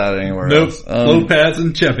won't see that anywhere else. Lopez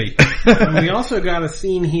and Chubby. And we also got a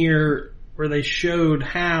scene here where they showed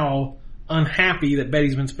how unhappy that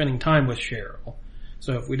Betty's been spending time with Cheryl.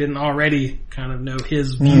 So if we didn't already kind of know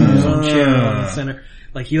his views on Cheryl in the center,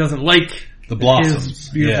 like he doesn't like the Blossoms, his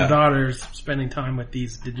beautiful daughters spending time with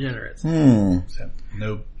these degenerates. No,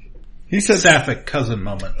 he said sapphic cousin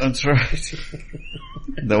moment. That's right.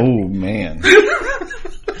 Oh man,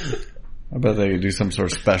 I bet they could do some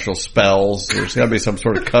sort of special spells. There's got to be some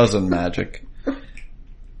sort of cousin magic.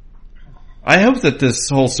 I hope that this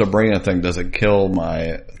whole Sabrina thing doesn't kill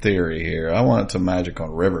my theory here. I want some magic on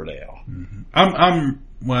Riverdale.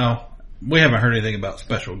 Mm-hmm. Well, we haven't heard anything about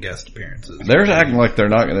special guest appearances. They're acting like they're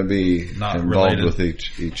not going to be involved related with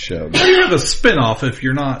each show. You have a spinoff if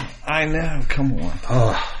you're not. I know, come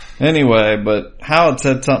on. Anyway, but Howard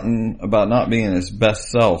said something about not being his best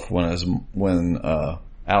self when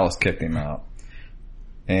Alice kicked him out.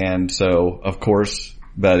 And so, of course,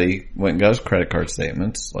 Betty went and got his credit card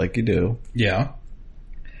statements, like you do. Yeah.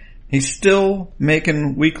 He's still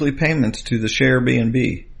making weekly payments to the Share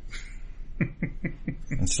B&B.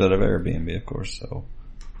 Instead of Airbnb, of course. So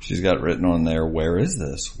she's got written on there, where is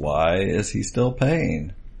this? Why is he still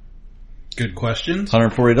paying? Good questions.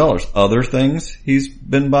 $140. Other things he's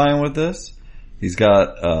been buying with this. He's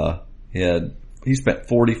got, he spent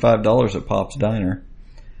 $45 at Pop's Diner.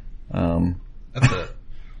 That's a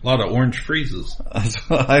lot of orange freezes. That's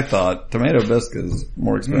what I thought. Tomato biscuit is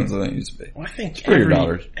more expensive than it used to be. Well, I think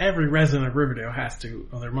 $30. every resident of Riverdale has to,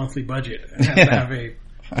 on their monthly budget, has to have a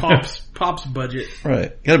Pops budget.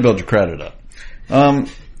 Right. Gotta build your credit up.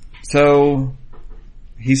 So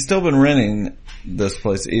he's still been renting this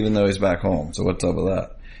place even though he's back home. So what's up with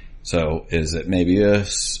that? So is it maybe a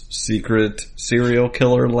secret serial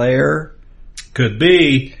killer lair? Could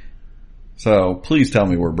be. So please tell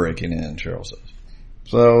me we're breaking in, Cheryl says.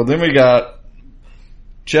 So then we got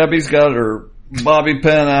Chubby's got her bobby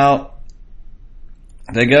pin out.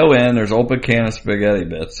 They go in, there's an open can of spaghetti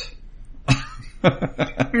bits.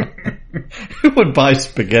 Who would buy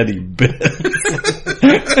spaghetti bits?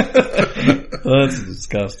 That's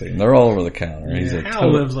disgusting. They're all over the counter. He's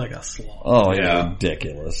Hal lives like a sloth. Oh, yeah.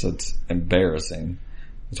 Ridiculous. It's embarrassing.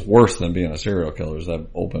 It's worse than being a serial killer is have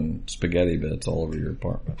open spaghetti bits all over your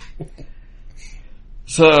apartment.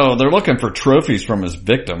 So they're looking for trophies from his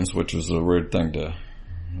victims, which is a weird thing to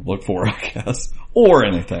look for, I guess. Or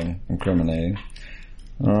anything incriminating.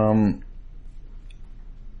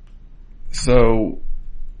 So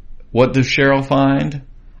what does Cheryl find?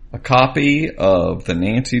 A copy of the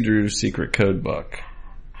Nancy Drew Secret Code Book.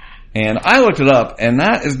 And I looked it up, and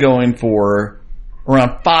that is going for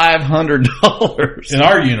around $500. In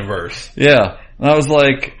our universe. Yeah. And I was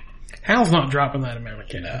like... Hal's not dropping that amount of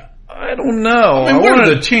cash. I don't know. I mean, what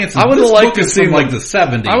are the chances? I would this like book to is see from like the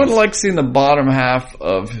 70s. I would like seeing the bottom half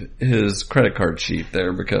of his credit card sheet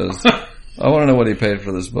there because I want to know what he paid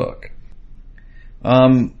for this book.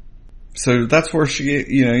 So that's where she,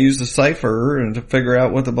 used a cipher and to figure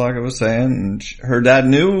out what the Black Hood was saying. And her dad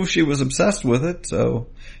knew she was obsessed with it, so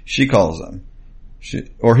she calls him.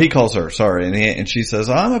 He calls her, sorry, and she says,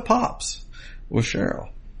 I'm at Pops with Cheryl.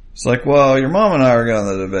 It's like, well, your mom and I are going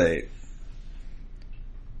to the debate.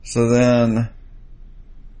 So then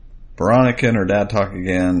Veronica and her dad talk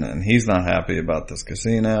again, and he's not happy about this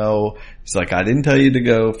casino. He's like, I didn't tell you to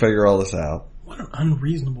go figure all this out. What an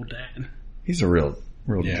unreasonable dad. He's a real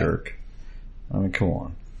jerk. I mean, come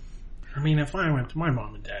on. I mean, if I went to my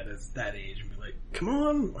mom and dad at that age and be like, come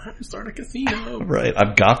on, I have to start a casino. Right.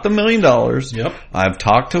 I've got the $1 million. Yep. I've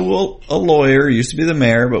talked to a lawyer, used to be the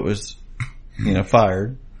mayor, but was,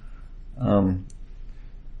 fired.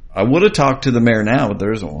 I would have talked to the mayor now, but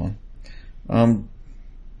there isn't one.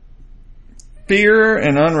 Fear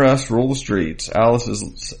and unrest rule the streets. Alice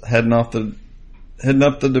is heading up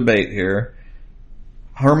the debate here.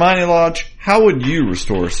 Hermione Lodge, how would you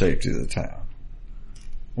restore safety to the town?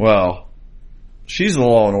 Well, she's the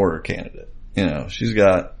law and order candidate. She's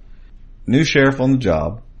got new sheriff on the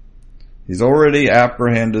job. He's already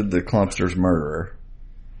apprehended the Clumpster's murderer.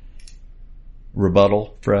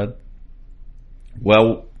 Rebuttal, Fred?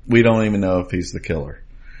 Well, we don't even know if he's the killer.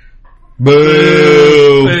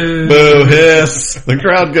 Boo! Boo! Boo! Hiss! The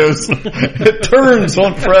crowd goes, it turns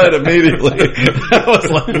on Fred immediately. I was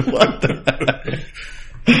like, what the heck?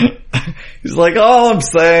 He's like, all I'm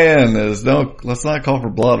saying is let's not call for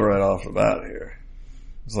blood right off the bat here.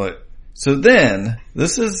 It's like, so then,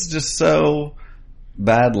 this is just so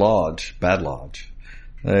Bad Lodge.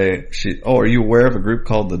 Are you aware of a group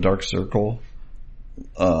called the Dark Circle?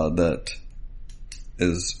 That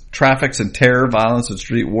is traffics in terror, violence, and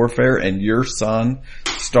street warfare, and your son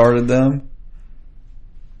started them?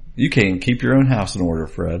 You can't even keep your own house in order,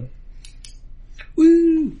 Fred.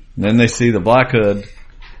 Woo! And then they see the Black Hood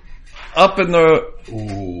up there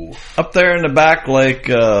in the back, like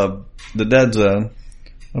the Dead Zone.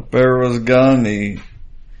 Up there was a gun. He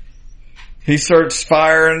starts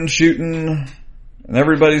firing, shooting, and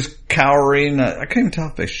everybody's cowering. I couldn't tell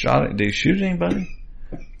if they shot it. Did he shoot anybody?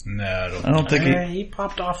 No, I don't think he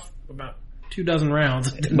popped off about 24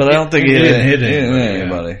 rounds. But I don't think he hit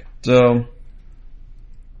anybody. Yeah. So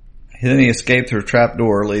then he escaped through a trap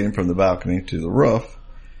door leading from the balcony to the roof.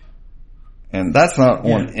 And that's not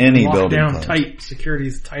on any building. Down tight,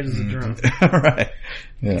 security's tight as a drum. Right.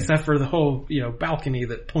 Yeah. Except for the whole, balcony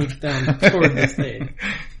that points down toward the stage.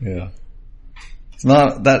 Yeah. It's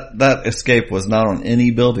not that escape was not on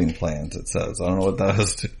any building plans, it says. I don't know what that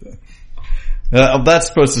is. That's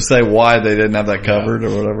supposed to say why they didn't have that covered or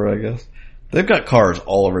whatever, I guess. They've got cars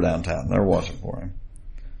all over downtown. They're watching for him.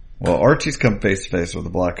 Well, Archie's come face to face with the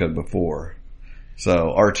Black Hood before.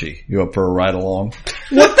 So, Archie, you up for a ride along?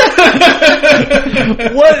 What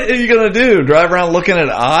are you gonna do? Drive around looking at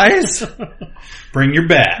eyes? Bring your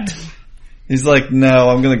bat. He's like, no,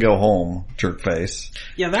 I'm gonna go home, jerk face.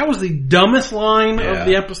 Yeah, that was the dumbest line of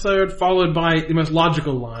the episode, followed by the most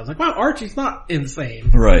logical lines. Like, wow, Archie's not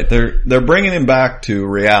insane. Right. They're bringing him back to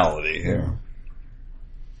reality here.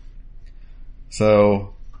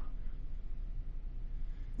 So,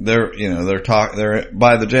 they're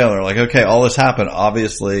by the jail. They're like, okay, all this happened.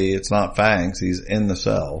 Obviously, it's not Fangs. He's in the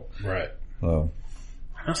cell. Right. So.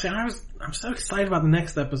 See, I'm so excited about the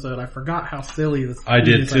next episode. I forgot how silly this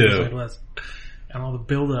episode was. And all the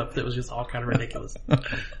build up that was just all kind of ridiculous.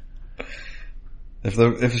 If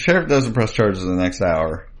the sheriff doesn't press charges in the next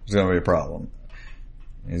hour, there's going to be a problem.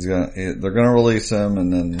 They're going to release him,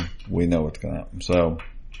 and then we know what's going to happen. So,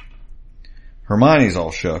 Hermione's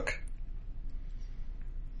all shook.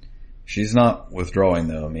 She's not withdrawing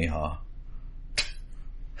though, Mija.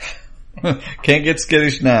 Can't get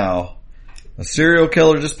skittish now. A serial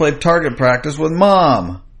killer just played target practice with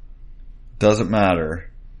Mom. Doesn't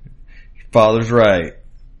matter. Your father's right.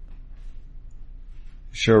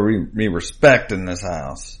 Show me respect in this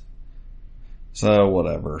house. So,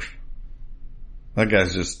 whatever. That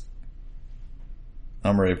guy's just...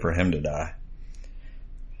 I'm ready for him to die.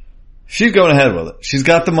 She's going ahead with it. She's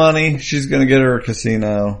got the money. She's going to get her a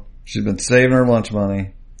casino. She's been saving her lunch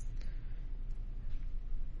money.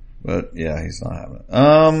 But, yeah, he's not having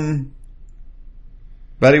it.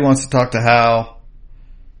 Betty wants to talk to Hal.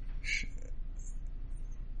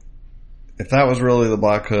 If that was really the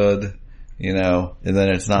Black Hood, you know, and then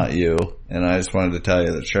it's not you. And I just wanted to tell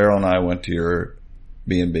you that Cheryl and I went to your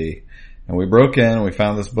B&B. And we broke in and we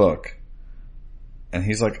found this book. And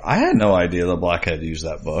he's like, I had no idea the Black Hood used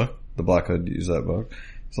that book. The Black Hood used that book.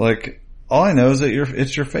 It's like, all I know is that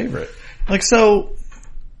it's your favorite. Like, so...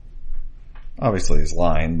 Obviously he's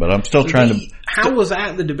lying, but I'm still trying to... Hal was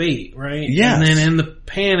at the debate, right? Yes. And then in the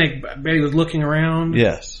panic, Betty was looking around.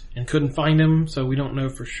 Yes. And couldn't find him, so we don't know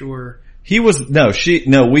for sure. We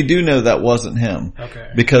do know that wasn't him.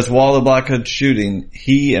 Okay. Because while the Black Hood's shooting,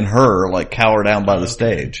 he and her, like, cower down by the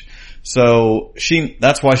stage. So,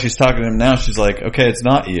 that's why she's talking to him now. She's like, okay, it's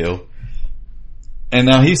not you. And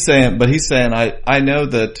now he's saying, I know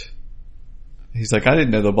that... He's like, I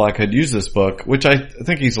didn't know the Black Hood used this book, which I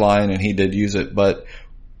think he's lying and he did use it, but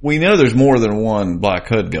we know there's more than one Black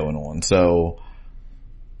Hood going on. So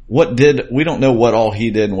we don't know what all he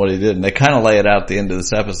did and what he did. And they kind of lay it out at the end of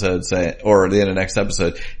this episode or at the end of the next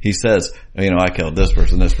episode. He says, you know, I killed this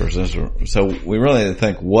person, this person, this person. So we really need to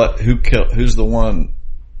think who's the one,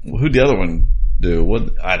 who'd the other one do?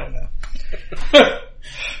 I don't know.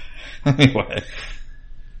 Anyway.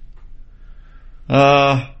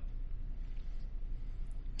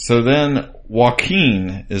 So then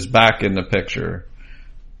Joaquin is back in the picture.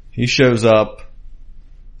 He shows up.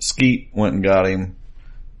 Skeet went and got him.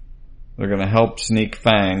 They're going to help sneak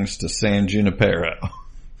Fangs to San Junipero.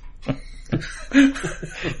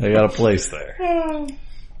 They got a place there.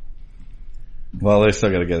 Well, they still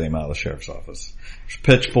got to get him out of the sheriff's office. There's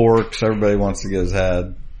pitchforks. Everybody wants to get his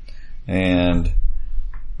head. And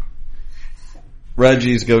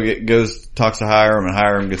Reggie's talks to Hiram, and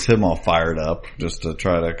Hiram gets him all fired up just to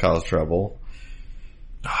try to cause trouble.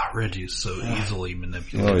 Reggie's so easily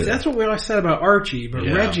manipulated. Oh, yeah. That's what we always said about Archie, but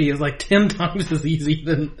Reggie is like 10 times as easy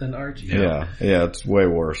than Archie. Yeah, it's way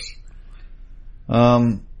worse.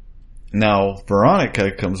 Now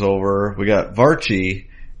Veronica comes over. We got Varchi,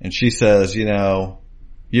 and she says, you know,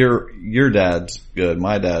 your dad's good.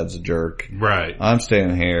 My dad's a jerk. Right. I'm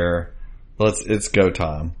staying here. It's go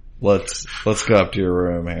time. Let's go up to your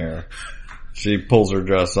room here. She pulls her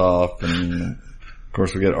dress off, and of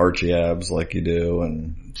course we get Archie abs like you do,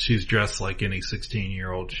 and she's dressed like any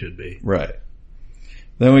 16-year-old should be. Right.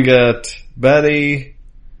 Then we get Betty.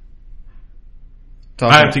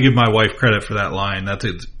 I have to give my wife credit for that line. That's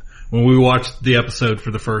it. When we watched the episode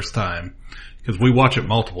for the first time, because we watch it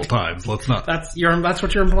multiple times. Let's not. That's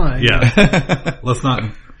what you're implying. Yeah. Let's not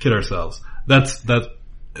kid ourselves. That's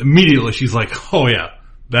immediately she's like, oh yeah.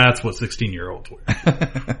 That's what 16-year-olds wear.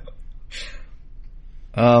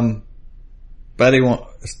 Betty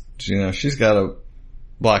wants, you know, she's got a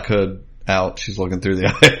Black Hood out. She's looking through the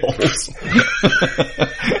aisles.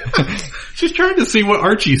 She's trying to see what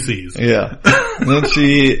Archie sees. Yeah. And then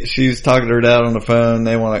she's talking to her dad on the phone.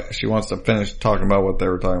 She wants to finish talking about what they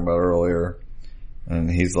were talking about earlier. And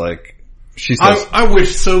he's like, she says, I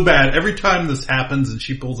wish so bad every time this happens and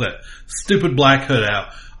she pulls that stupid Black Hood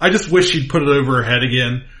out. I just wish she'd put it over her head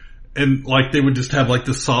again, and like they would just have like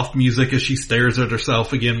this soft music as she stares at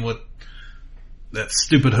herself again with that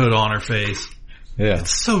stupid hood on her face. Yeah. It's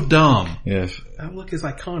so dumb. Yeah. That look is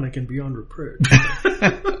iconic and beyond reproach.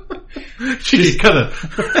 She kind of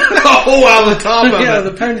out the top of it. Yeah, the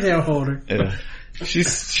ponytail holder. Yeah. She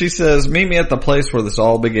says, meet me at the place where this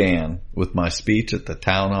all began with my speech at the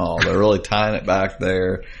town hall. They're really tying it back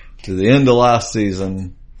there to the end of last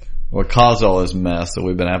season. What caused all this mess that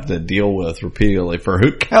we've been having to deal with repeatedly for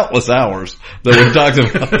countless hours that we've talked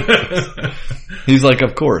about. He's like,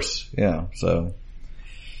 of course. Yeah, so.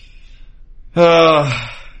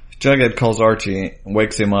 Jughead calls Archie,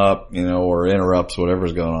 wakes him up, you know, or interrupts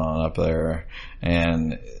whatever's going on up there.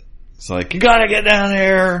 And it's like, you gotta get down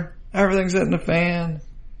here. Everything's hitting the fan.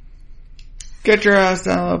 Get your ass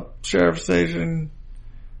down to the sheriff's station.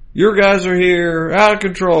 Your guys are here, out of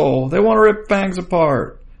control. They want to rip Fangs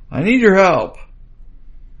apart. I need your help.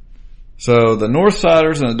 So the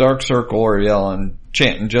Northsiders in the Dark Circle are yelling,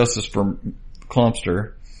 chanting justice for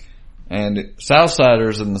Clumpster. And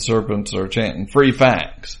Southsiders and the Serpents are chanting free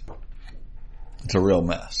Fangs. It's a real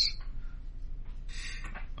mess.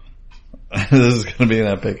 This is going to be an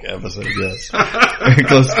epic episode, yes. Very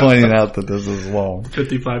close pointing out that this is long.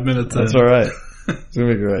 55 minutes That's in. alright. It's going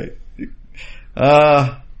to be great.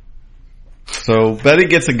 So Betty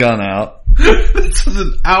gets a gun out. This is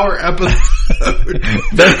an hour episode.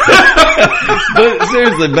 But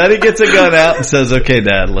seriously, Betty gets a gun out and says, "Okay,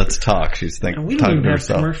 Dad, let's talk." She's thinking, We talking don't even to have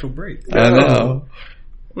herself. commercial break. I know.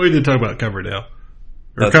 We did talk about Coverdale.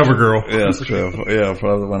 Or That's CoverGirl. Yeah, that's true. Yeah,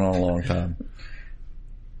 probably went on a long time.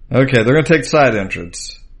 Okay, they're going to take the side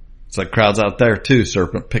entrance. It's like crowds out there too,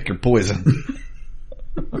 Serpent. Pick your poison.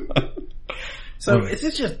 So is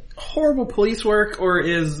this just horrible police work, or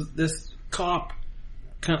is this cop,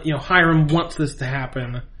 Hiram wants this to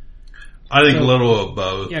happen? I think a little of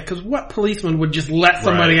both. Yeah, because what policeman would just let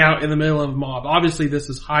somebody out in the middle of a mob? Obviously, this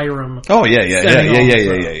is Hiram. Oh yeah,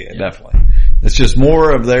 definitely. It's just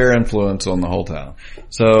more of their influence on the whole town.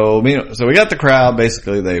 So we got the crowd.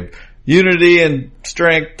 Basically, they unity and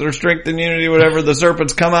strength, or strength and unity, whatever. The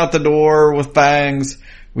Serpents come out the door with fangs.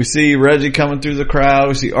 We see Reggie coming through the crowd.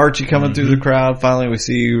 We see Archie coming through the crowd. Finally, we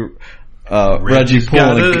see Reggie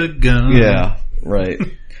pulling a gun. Yeah, right.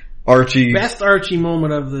 Archie. Best Archie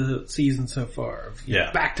moment of the season so far.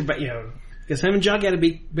 Yeah. Back to back, because him and Jughead have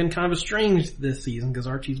been kind of estranged this season because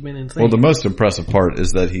Archie's been insane. Well, the most impressive part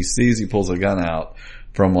is that he pulls a gun out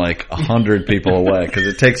from like 100 people away, because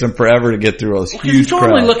it takes him forever to get through all this huge he's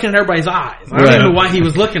totally crowd. looking at everybody's eyes. I don't know why he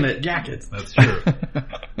was looking at jackets. That's true.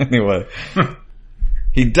 Anyway.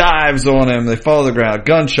 He dives on him. They fall to the ground.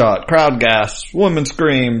 Gunshot. Crowd gasps. Woman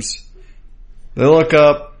screams. They look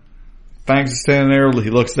up. Fangs is standing there. He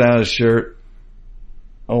looks down at his shirt.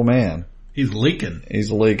 Oh man. He's leaking. He's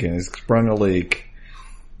sprung a leak.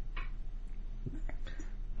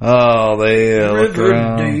 Oh, they look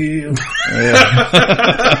around. Yeah.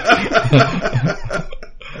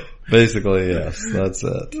 Basically, yes. That's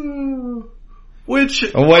it. Which...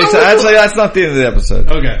 Oh wait, so actually that's not the end of the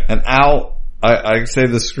episode. Okay. An owl... I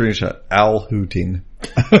saved the screenshot. Owl hooting.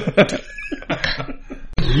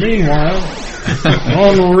 Meanwhile,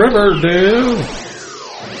 on Riverdale.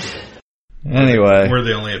 Anyway. We're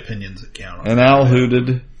the only opinions that count. An owl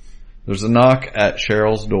hooted. There's a knock at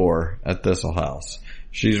Cheryl's door at Thistle House.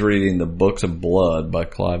 She's reading The Books of Blood by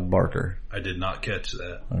Clive Barker. I did not catch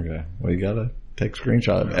that. Okay. Well, you gotta take a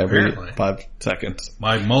screenshot of every 5 seconds.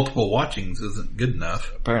 My multiple watchings isn't good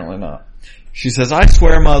enough. Apparently not. She says, "I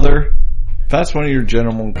swear, Mother, if that's one of your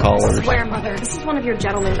gentleman callers." I swear, Mother, this is one of your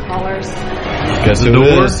gentleman callers. Guess who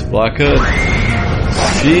it is? Black Hood.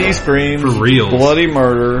 She screams, for real, bloody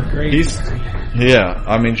murder. Yeah,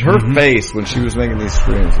 I mean, her face when she was making these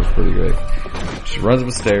screams was pretty great. She runs up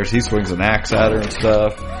the stairs. He swings an axe at her and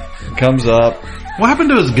stuff. Comes up. What happened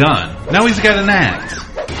to his gun? Now he's got an axe.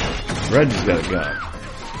 Reggie's got a gun.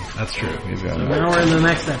 That's true. He's got So a now we're in the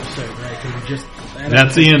next episode, right? 'Cause we just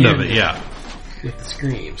That's the end of it, yeah. With the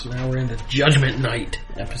screams. Now we're into Judgment Night,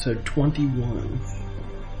 episode 21.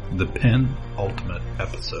 The penultimate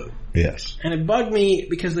episode. Yes. And it bugged me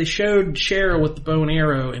because they showed Cheryl with the bow and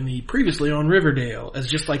arrow in the previously on Riverdale as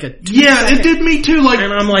just like a 2-second. It did me too. Like,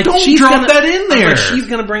 and I'm like, don't drop that in there. Like, she's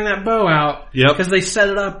gonna bring that bow out. Yep. Because they set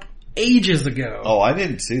it up ages ago. Oh, I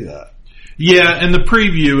didn't see that. Yeah, in the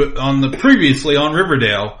preview previously on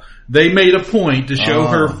Riverdale, they made a point to show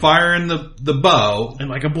her firing the bow. And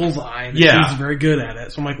like a bullseye. And yeah. She's very good at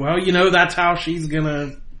it. So I'm like, well, that's how she's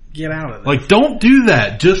gonna get out of it. Like, don't do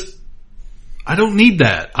that. I don't need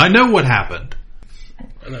that. I know what happened.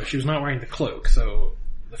 No, she was not wearing the cloak, so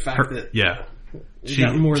the fact that... Yeah. She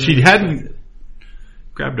hadn't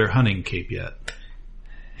grabbed her hunting cape yet.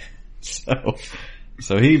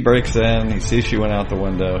 So he breaks in, he sees she went out the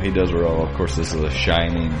window, he does a roll. Of course, this is a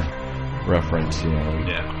Shining reference, he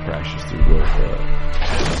crashes through with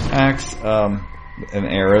axe, an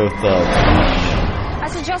arrow thud. I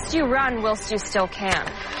suggest you run whilst you still can.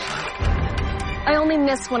 I only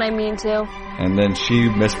miss when I mean to. And then she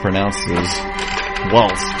mispronounces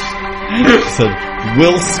whilst. She said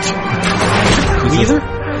whilst.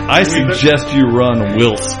 I suggest you run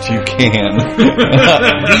whilst you can.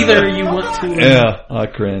 Either you want to. Yeah, I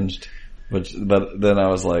cringed. But then I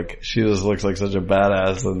was like, she just looks like such a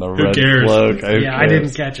badass in the red cloak. I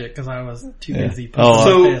didn't catch it because I was too busy.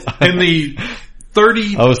 So in the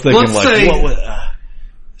 30, I was thinking let's like,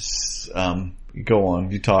 say, go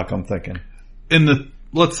on, you talk, I'm thinking. In the,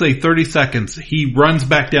 let's say 30 seconds, he runs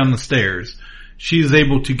back down the stairs. She is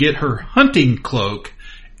able to get her hunting cloak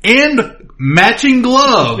and matching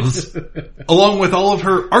gloves along with all of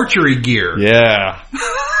her archery gear. Yeah.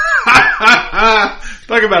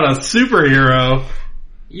 Talk about a superhero.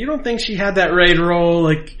 You don't think she had that raid roll?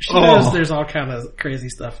 Like, she knows there's all kind of crazy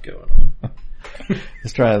stuff going on. I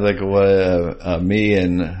was trying to think of what me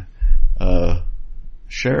and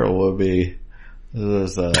Cheryl would be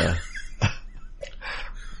this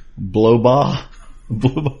Blowba.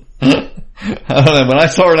 I don't know. When I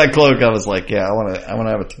saw her in that cloak, I was like, yeah, I want to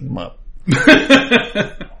have a team up.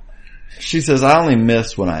 She says, I only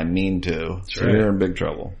miss when I mean to. So you're in big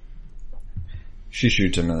trouble. She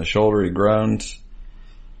shoots him in the shoulder. He groans.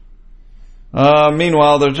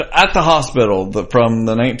 Meanwhile, they're at the hospital from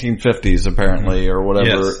the 1950s, apparently, or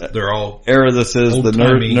whatever. Yes, they're all era this is. The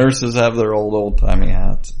nurses have their old-timey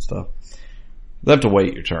hats and stuff. They have to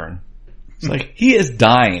wait your turn. It's like, he is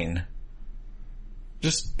dying.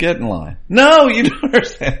 Just get in line. No, you don't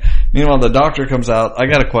understand. Meanwhile, the doctor comes out. I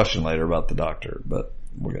got a question later about the doctor, but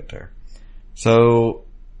we'll get there. So,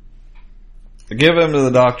 they give him to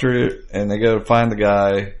the doctor, and they go to find the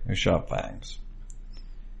guy who shot Fangs.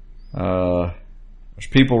 There's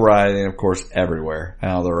people rioting, of course, everywhere.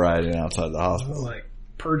 Now they're rioting outside the hospital. Like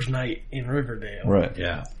Purge Night in Riverdale. Right.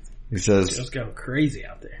 Yeah. He says... Just going crazy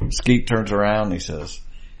out there. Skeet turns around and he says,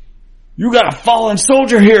 "You got a fallen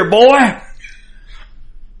soldier here, boy!"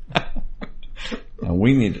 Now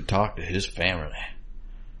we need to talk to his family.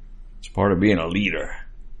 It's part of being a leader.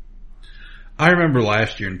 I remember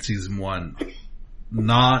last year in season 1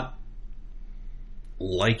 not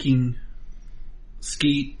liking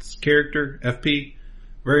Skeet's character, FP,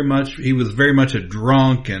 very much. He was very much a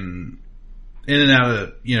drunk and in and out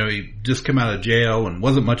of, he just come out of jail and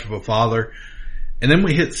wasn't much of a father. And then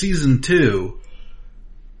we hit season 2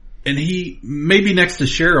 and he, maybe next to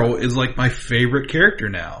Cheryl, is like my favorite character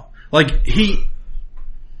now. Like he,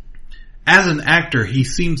 as an actor, he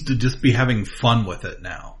seems to just be having fun with it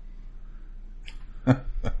now.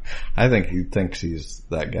 I think he thinks he's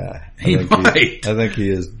that guy. I think he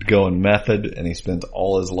is going method, and he spends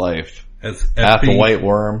all his life as at the White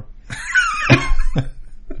Worm,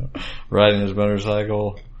 riding his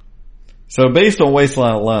motorcycle. So based on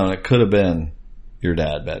Wasteland alone, it could have been your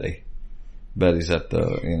dad, Betty. Betty's at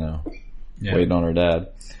the, waiting on her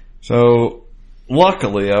dad. So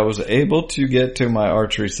luckily, I was able to get to my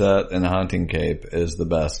archery set, and hunting cape is the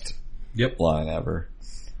best line ever.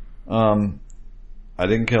 I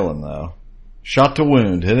didn't kill him though. Shot to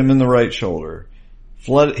wound, hit him in the right shoulder.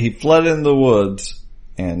 He fled in the woods,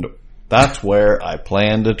 and that's where I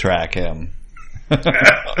plan to track him.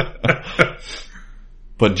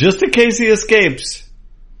 But just in case he escapes,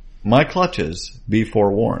 my clutches, be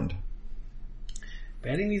forewarned.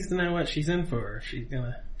 Betty needs to know what she's in for. She's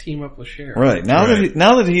gonna team up with Cheryl. Right. Now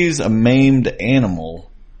that he's a maimed animal,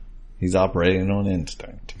 he's operating on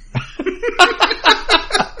instinct.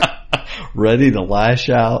 Ready to lash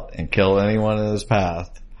out and kill anyone in his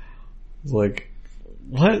path. It's like,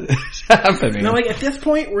 what is happening? Now, at this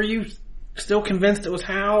point, were you still convinced it was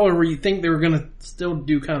Hal, or were you think they were going to still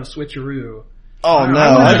do kind of switchor? Oh no,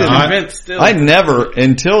 I didn't. I never,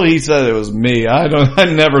 until he said it was me. I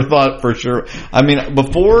never thought for sure. I mean,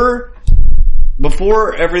 before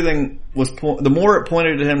everything was, the more it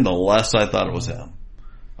pointed to him, the less I thought it was him.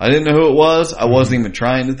 I didn't know who it was. I wasn't even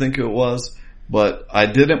trying to think who it was. But I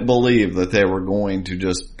didn't believe that they were going to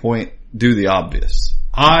just do the obvious.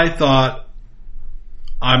 I thought,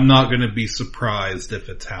 I'm not going to be surprised if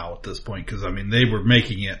it's Hal at this point, because they were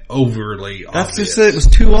making it overly obvious. That's just it. It was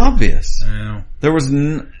too obvious. Yeah. It was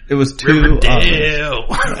too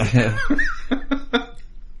obvious.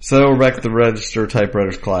 So we're back at the register,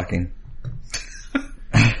 typewriters clacking.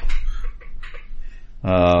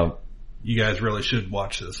 You guys really should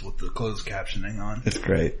watch this with the closed captioning on. It's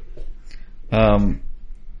great.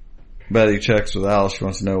 Betty checks with Alice. She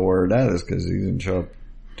wants to know where her dad is because he didn't show up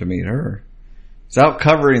to meet her. He's out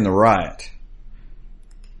covering the riot.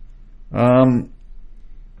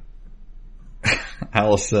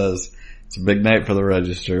 Alice says, "It's a big night for the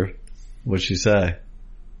register." What'd she say?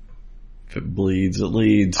 "If it bleeds, it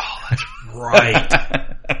leads." Oh, that's right.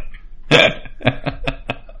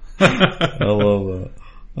 I love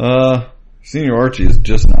that. Senior Archie is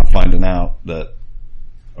just now finding out that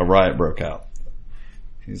a riot broke out.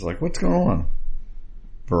 He's like, "What's going on,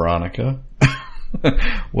 Veronica?"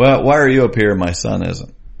 Well, why are you up here and my son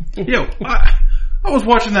isn't? I was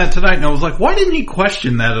watching that tonight and I was like, why didn't he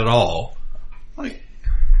question that at all? Like,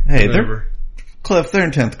 hey, they're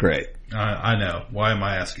in 10th grade. I know. Why am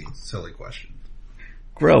I asking silly questions?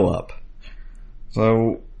 Grow up.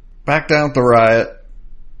 So, back down at the riot,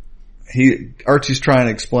 Archie's trying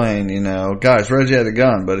to explain, guys, Reggie had a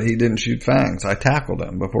gun, but he didn't shoot Fangs. I tackled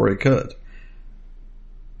him before he could.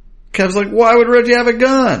 Kev's like, why would Reggie have a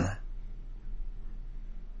gun?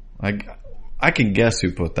 I can guess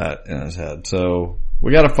who put that in his head. So,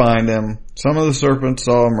 we gotta find him. Some of the serpents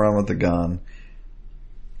saw him run with the gun.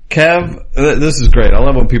 Kev, this is great. I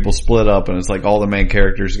love when people split up and it's like all the main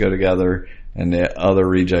characters go together. and the other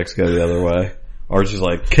rejects go the other way. Archie's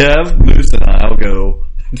like, Kev, Moose, and I'll go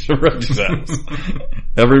to Reggie's house.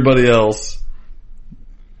 Everybody else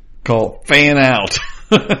fan out.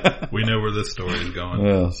 We know where this story is going.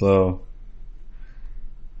 Yeah,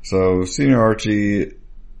 so Senior Archie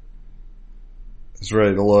is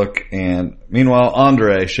ready to look, and meanwhile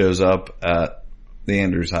Andre shows up at the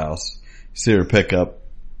Andrews house. See her pick up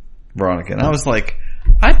Veronica, and I was like,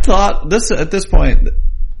 I thought at this point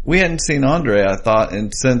we hadn't seen Andre, I thought,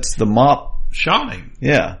 and since the mop shot him.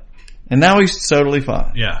 Yeah. And now he's totally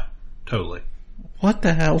fine. Yeah, totally. What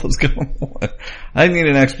the hell is going on? I need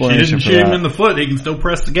an explanation for that. He didn't shoot him in the foot. He can still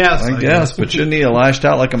press the gas. I guess, but shouldn't he have lashed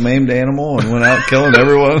out like a maimed animal and went out killing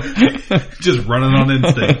everyone? Just running on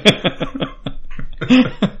instinct.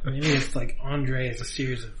 Maybe it's like Andre is a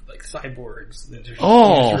series of like cyborgs. That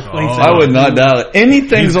I would not doubt it.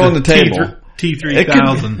 Anything's on the table.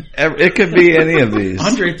 T3000. It could be any of these.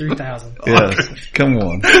 Andre 3000. Yes. Come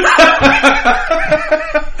on.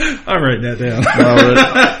 I'm writing that down.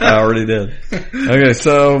 I already did. Okay,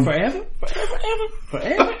 so. Forever.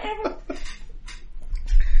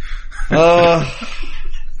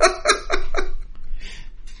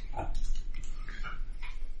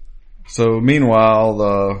 So meanwhile,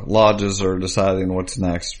 the lodges are deciding what's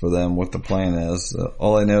next for them, what the plan is.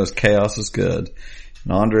 All they know is chaos is good.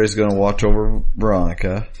 And Andre's going to watch over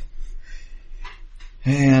Veronica.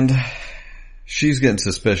 And she's getting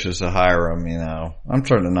suspicious of Hiram, you know. I'm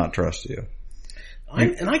starting to not trust you.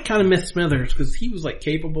 I kind of miss Smithers because he was like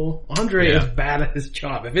capable. Andre is bad at his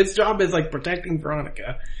job. If his job is like protecting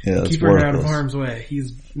Veronica, keep her out of harm's way,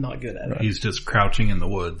 he's not good at it. He's just crouching in the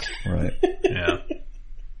woods. Right. Yeah.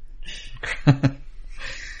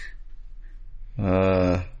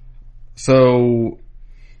 So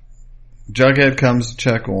Jughead comes to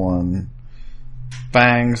check on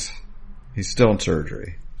Fangs. He's still in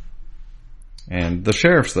surgery. And the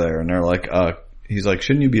sheriff's there, and they're like, he's like,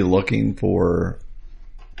 shouldn't you be looking for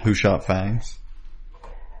who shot Fangs?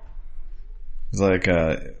 He's like,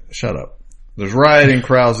 shut up. There's rioting,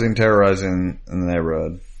 carousing, terrorizing in the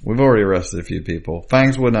neighborhood. We've already arrested a few people.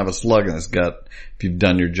 Fangs wouldn't have a slug in his gut if you've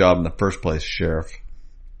done your job in the first place, Sheriff.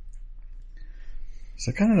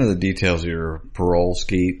 So I kind of know the details of your parole,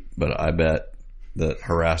 Skeet, but I bet that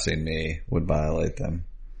harassing me would violate them.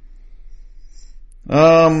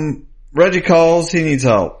 Reggie calls, he needs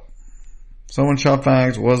help. Someone shot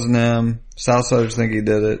Fangs, wasn't him. Southsiders think he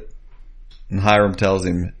did it. And Hiram tells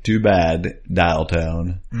him, too bad, dial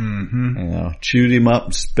tone. Mm-hmm. You know, chewed him up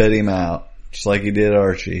and spit him out. Just like he did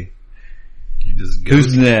Archie.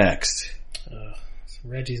 Who's next?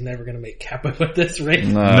 Reggie's never going to make Kappa with this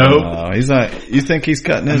ring. No, he's not. You think he's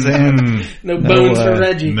cutting his hand? No bones for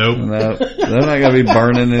Reggie. Nope. No, they're not going to be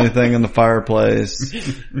burning anything in the fireplace.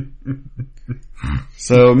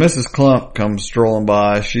 So Mrs. Clump comes strolling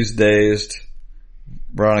by. She's dazed.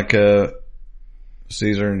 Veronica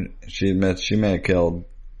sees her and she admits she may have killed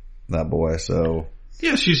that boy. So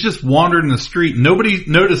yeah, she's just wandering the street. Nobody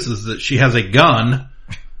notices that she has a gun.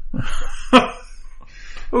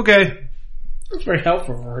 Okay. It's very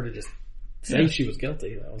helpful for her to just say she was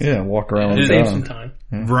guilty. Walk around and save some time.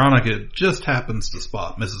 Yeah. Veronica just happens to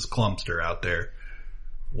spot Mrs. Clumpster out there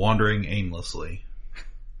wandering aimlessly.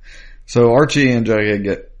 So Archie and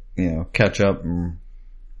Jughead catch up and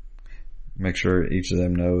make sure each of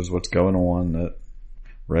them knows what's going on, that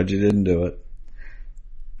Reggie didn't do it.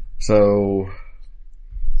 So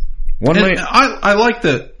I like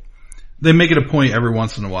that they make it a point every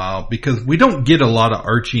once in a while because we don't get a lot of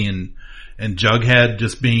Archie and Jughead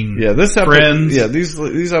just being friends.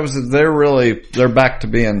 These episodes, they're back to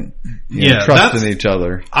being trusting each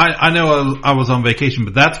other. I know I was on vacation,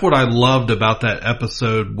 but that's what I loved about that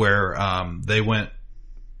episode where they went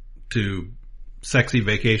to Sexy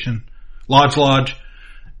Vacation, Lodge,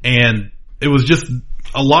 and it was just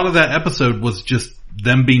a lot of that episode was just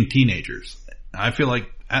them being teenagers. I feel like,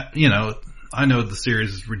 I know the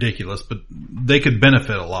series is ridiculous, but they could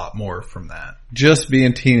benefit a lot more from that. Just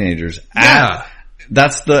being teenagers. Yeah.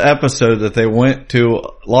 That's the episode that they went to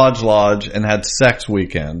Lodge and had sex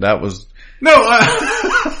weekend. That was... No,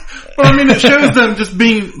 but I mean, it shows them just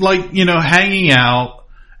being like, hanging out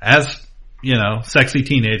as, sexy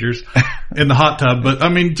teenagers in the hot tub. But I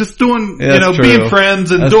mean, just doing, being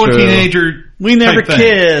friends and doing teenager. We never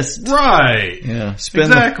kissed. Right. Yeah. Spin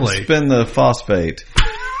the phosphate.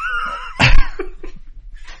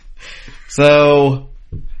 So,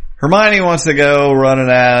 Hermione wants to go run an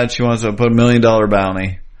ad. She wants to put $1 million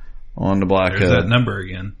bounty on the Black Hood. There's that number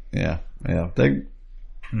again. Yeah.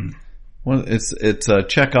 It's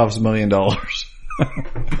Chekhov's $1 million.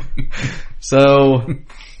 So,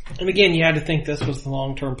 And again, you had to think this was the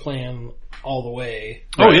long-term plan all the way.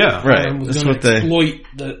 Oh yeah, right. Was That's going what to exploit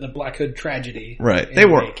the Black Hood tragedy. Right. They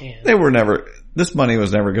were never. This money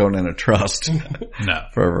was never going in a trust. No.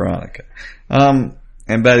 For Veronica.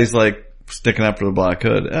 And Betty's like sticking up for the Black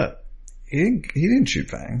Hood. He didn't shoot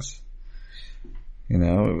Fangs. You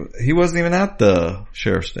know, he wasn't even at the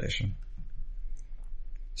sheriff's station.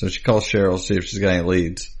 So she calls Cheryl to see if she's got any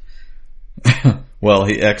leads. Well,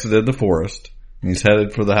 he exited the forest and he's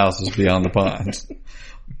headed for the houses beyond the pines.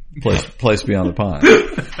 Place beyond the pines.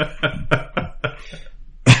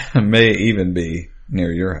 May even be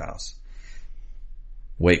near your house.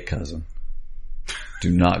 Wait, cousin.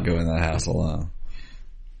 Do not go in that house alone.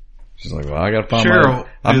 She's like, well, I gotta find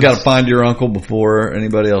I've got to find your uncle before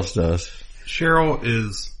anybody else does. Cheryl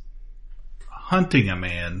is hunting a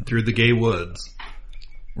man through the gay woods.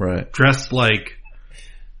 Right. Dressed like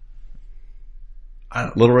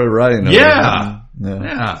Little Red Riding Hood. Yeah.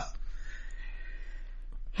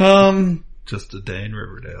 Just a day in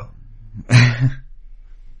Riverdale.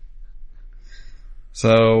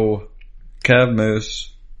 So, Kev,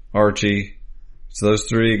 Moose, Archie, it's those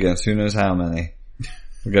three against who knows how many.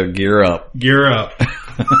 We gotta gear up. Gear up.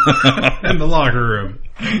 In the locker room.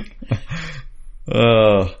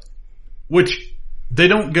 Which, they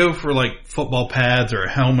don't go for like football pads or a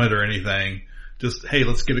helmet or anything. Just, hey,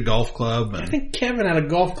 let's get a golf club. And I think Kevin had a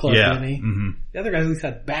golf club, didn't he? Mm-hmm. The other guys at least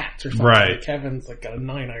had bats or something. Right. Like Kevin's like got a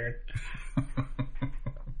 9-iron.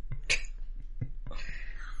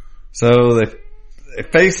 So they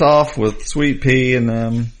face off with Sweet Pea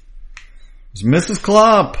and it's Mrs.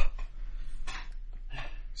 Klump.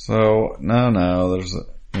 So, no, there's,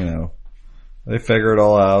 they figure it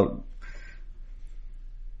all out.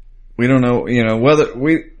 We don't know, whether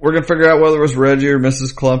we're gonna figure out whether it was Reggie or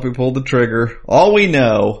Mrs. Klump who pulled the trigger. All we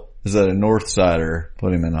know is that a Northsider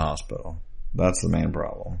put him in the hospital. That's the main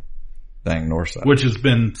problem. Dang Northsider. Which has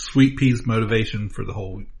been Sweet Pea's motivation for the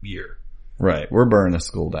whole year. Right. We're burning the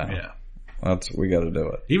school down. Yeah. We gotta do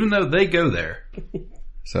it. Even though they go there.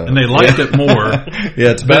 So, and they liked it more.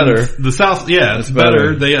 Yeah, it's better. The South, yeah, it's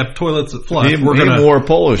better. They have toilets that flush. He wore a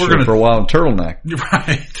polo shirt for a while and turtleneck.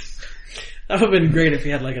 Right. That would have been great if he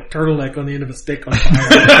had like a turtleneck on the end of a stick on fire.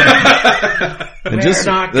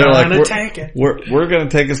 They're like, we're going to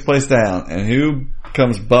take this place down. And who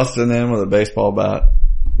comes busting in with a baseball bat?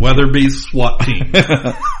 Weatherby's SWAT team.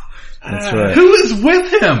 That's right. Who is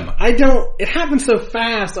with him? It happened so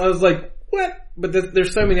fast. I was like, what? But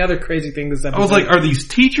there's so many other crazy things. I was like, are these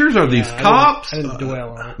teachers? Are these cops? I didn't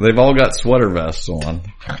dwell on it. They've all got sweater vests on.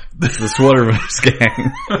 The sweater vest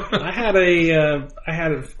gang. I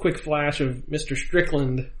had a quick flash of Mr.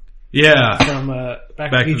 Strickland. Yeah. From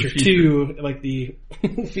Back to the Future 2, like the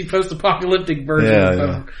post-apocalyptic version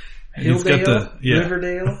of Hilldale,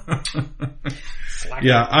 Riverdale.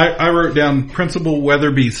 Yeah, I wrote down Principal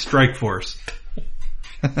Weatherby's Strike Force.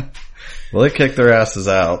 Well, they kicked their asses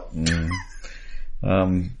out.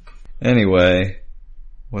 Anyway,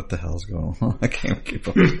 what the hell's going on? I can't keep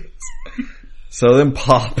up with this. So then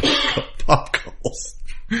Pop calls.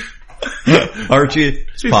 Archie,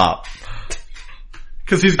 Pop.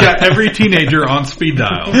 Cause he's got every teenager on speed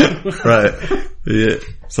dial. Right. Yeah.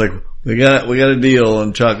 It's like, we got a deal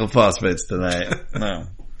on chocolate phosphates tonight. No.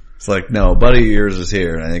 It's like, no, buddy of yours is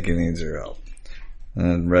here and I think he needs your help.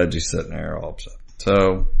 And Reggie's sitting there all upset.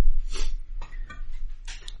 So,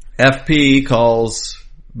 FP calls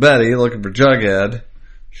Betty looking for Jughead.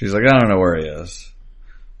 She's like, I don't know where he is.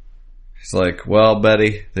 He's like, well,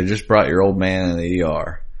 Betty, they just brought your old man in the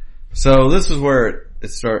ER. So this is where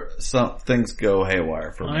things go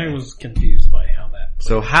haywire for me. I was confused by how that played.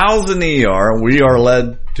 So Hal's in the ER. We are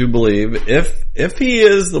led to believe if he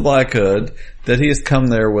is the Black Hood, that he has come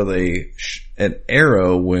there with an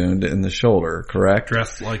arrow wound in the shoulder, correct?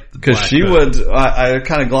 Dressed like the Because Black she Hood. would, I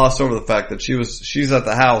kind of glossed over the fact that she's at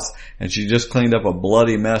the house and she just cleaned up a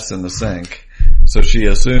bloody mess in the sink. So she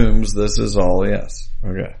assumes this is all, yes.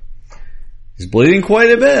 Okay. He's bleeding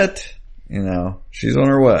quite a bit. She's on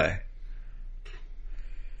her way.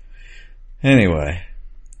 Anyway.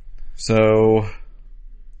 So,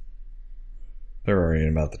 they're worrying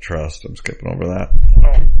about the trust. I'm skipping over that.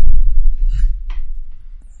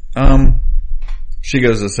 She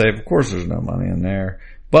goes to the safe. Of course there's no money in there.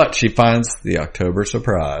 But she finds the October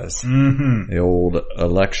surprise. Mm-hmm. The old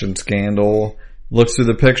election scandal. Looks through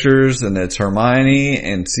the pictures and it's Hermione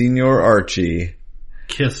and Senior Archie.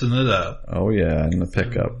 Kissing it up. Oh yeah, in the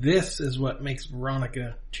pickup. This is what makes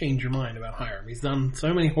Veronica change her mind about Hiram. He's done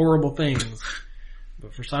so many horrible things.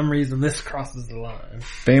 But for some reason this crosses the line.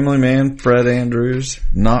 Family man Fred Andrews,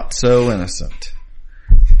 not so innocent.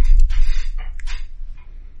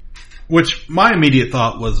 Which my immediate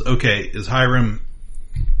thought was, okay, is Hiram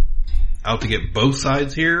out to get both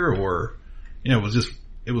sides here? Or, it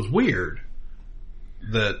was weird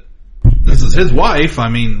that this is his wife. I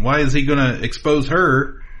mean, why is he going to expose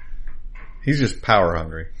her? He's just power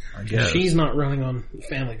hungry, I guess. She's not running on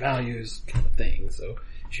family values kind of thing, so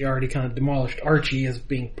she already kind of demolished Archie as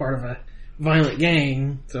being part of a violent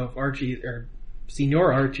gang. So if Archie, or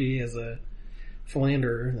Senior Archie is a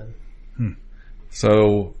philanderer, then...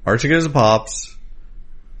 So Archie goes to Pops,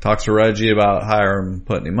 talks to Reggie about Hiram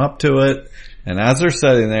putting him up to it, and as they're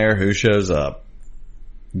sitting there, who shows up?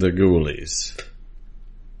 The Ghoulies.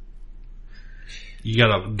 You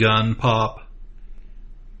got a gun, Pop?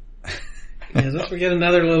 Yeah, let's get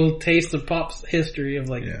another little taste of Pop's history of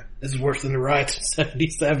this is worse than the riots of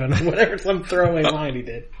 77 or whatever, some throwaway line he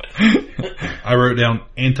did. I wrote down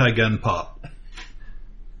anti-gun Pop.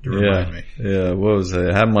 To remind me. Yeah, what was it?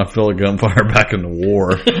 I had my fill of gunfire back in the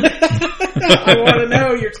war. I want to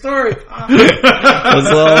know your story, Pop. That's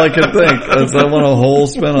all I can think. I want a whole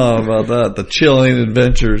spin-off about that. The chilling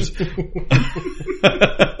adventures.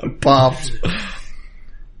 Pops.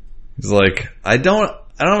 He's like, I don't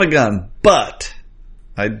have a gun, but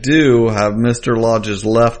I do have Mr. Lodge's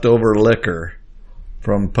leftover liquor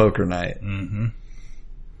from poker night. Mm-hmm.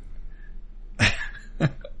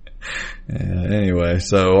 Anyway,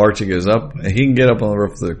 so Archie goes up. He can get up on the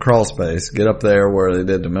roof of the crawl space, get up there where they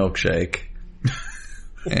did the milkshake.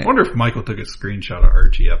 I wonder if Michael took a screenshot of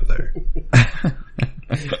Archie up there.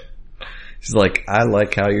 He's like, I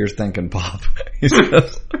like how you're thinking, Pop. He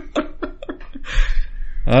says.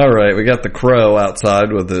 All right, we got the Crow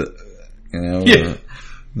outside with the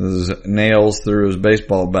nails through his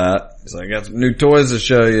baseball bat. He's like, I got some new toys to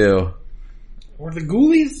show you. Were the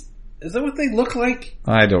Ghoulies, is that what they look like?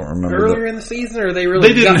 I don't remember. Earlier in the season, or they really?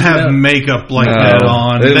 They didn't have makeup like that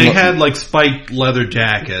on. They had like spiked leather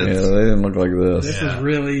jackets. Yeah, they didn't look like this. This is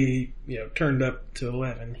really, turned up to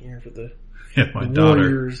 11 here for the my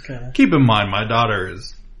Warriors daughter. kind of. Keep in mind, my daughter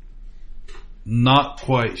is not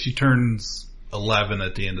quite. She turns 11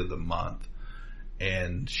 at the end of the month,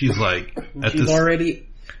 and she's like, she's already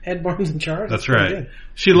head Barnes and Charles. That's right. Good.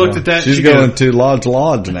 She looked at that. She's going to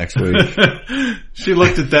Lodge next week. She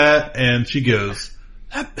looked at that and she goes,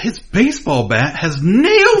 his baseball bat has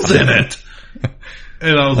nails in it.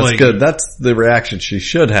 And I was that's like, good. That's the reaction she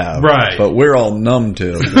should have. Right. But we're all numb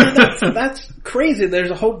to it. That's crazy.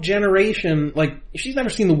 There's a whole generation, she's never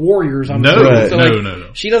seen the Warriors on no, the show. So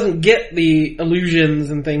no. She doesn't get the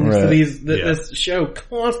allusions and things to these, Yeah. This show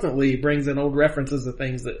constantly brings in old references to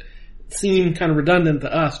things that seem kind of redundant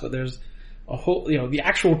to us, but there's a whole, the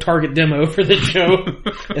actual target demo for the show.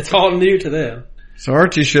 It's all new to them. So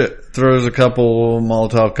Archie throws a couple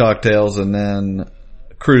Molotov cocktails and then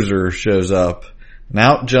Cruiser shows up. And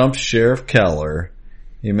out jumps Sheriff Keller.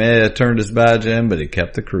 He may have turned his badge in, but he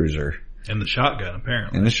kept the Cruiser. And the shotgun,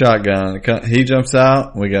 apparently. And the shotgun. He jumps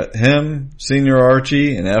out. We got him, Senior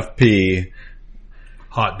Archie, and FP.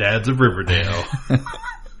 Hot Dads of Riverdale.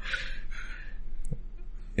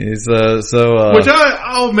 He's, which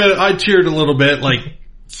I'll admit, I cheered a little bit,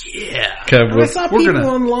 yeah. I saw people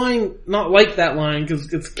online not like that line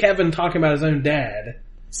because it's Kevin talking about his own dad.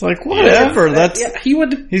 It's like, whatever.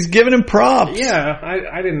 He's giving him props. Yeah,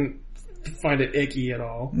 I didn't find it icky at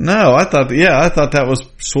all. No, I thought that was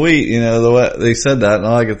sweet. The way they said that, and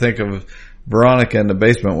all I could think of Veronica in the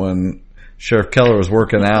basement when Sheriff Keller was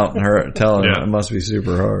working out and her telling him it must be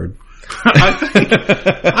super hard.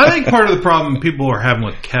 I think part of the problem people are having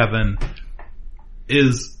with Kevin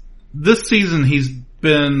is this season he's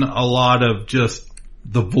been a lot of just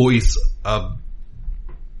the voice of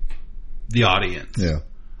the audience. Yeah.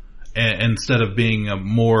 Instead of being a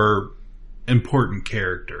more important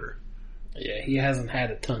character. Yeah, he hasn't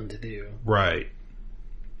had a ton to do. Right.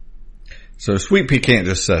 So Sweet Pea can't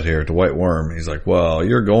just sit here at the White Worm. He's like, well,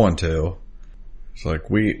 you're going to. It's like,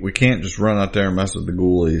 we can't just run out there and mess with the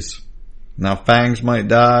Ghoulies. Now Fangs might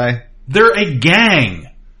die. They're a gang.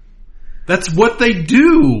 That's what they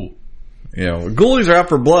do. Ghoulies are out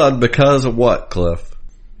for blood because of what, Cliff?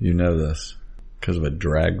 You know this. Because of a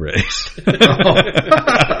drag race.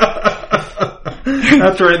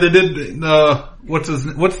 That's right. They did. What's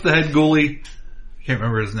the head ghoulie? I can't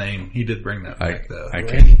remember his name. He did bring that back though.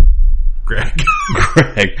 Greg.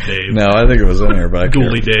 Dave. No, I think it was in here, but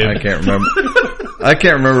Dave. I can't remember. I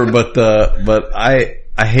can't remember, but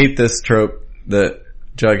I hate this trope that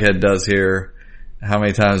Jughead does here. How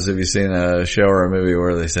many times have you seen a show or a movie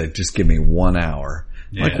where they say, "Just give me 1 hour"?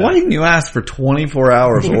 Yeah. Like, why didn't you ask for 24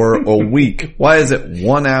 hours or a week? Why is it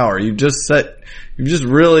 1 hour? You've just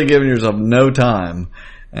really given yourself no time.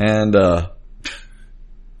 And, man,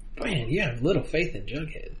 you have little faith in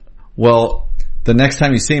Jughead. Well, the next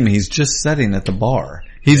time you see him, he's just sitting at the bar.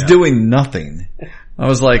 He's doing nothing. I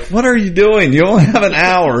was like, what are you doing? You only have an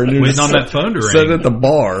hour. And you're waiting on that phone to ring. Sitting at the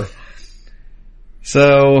bar.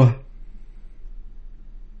 So,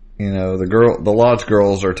 the lodge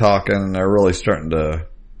girls are talking and they're really starting to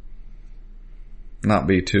not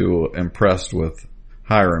be too impressed with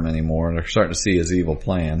Hiram anymore. And they're starting to see his evil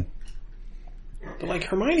plan. But like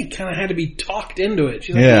Hermione kind of had to be talked into it.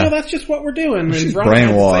 She's like, no, that's just what we're doing. She's and Ron had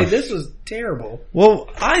to brainwashed. say, this is terrible. Well,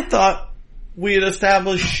 I thought we had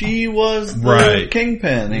established she was the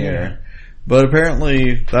kingpin here. But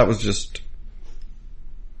apparently that was just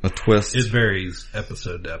a twist. It varies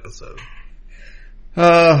episode to episode.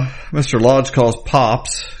 Mr. Lodge calls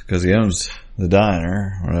Pops because he owns the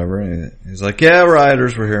diner or whatever. And he's like, yeah,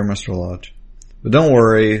 rioters were here, Mr. Lodge. But don't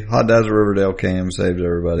worry, Hot Dads of Riverdale came, saved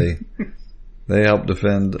everybody. They helped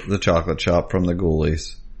defend the chocolate shop from the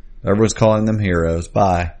ghoulies. Everyone's calling them heroes.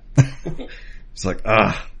 Bye. It's like,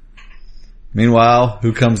 Meanwhile,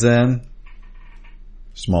 who comes in?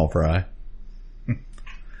 Small Fry.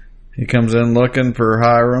 He comes in looking for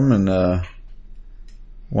Hiram and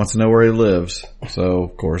wants to know where he lives. So,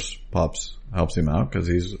 of course, Pops helps him out because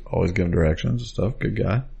he's always giving directions and stuff. Good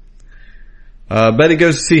guy. Betty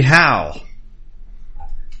goes to see Hal.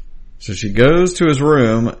 So she goes to his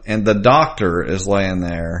room and the doctor is laying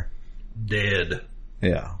there. Dead.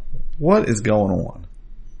 Yeah. What is going on?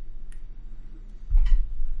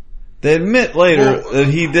 They admit later that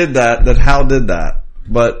he did that Hal did that.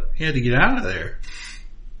 But he had to get out of there.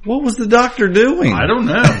 What was the doctor doing? I don't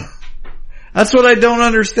know. That's what I don't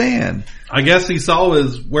understand. I guess he saw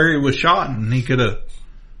where he was shot and he could have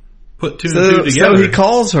put two and two together. So he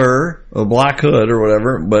calls her, a Black Hood or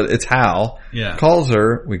whatever, but it's Hal. Yeah. Calls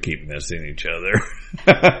her. We keep missing each other.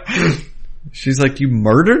 She's like, you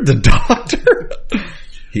murdered the doctor?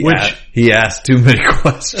 He asked too many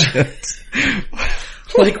questions.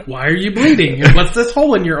 Like, why are you bleeding? What's this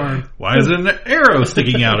hole in your arm? Why is an arrow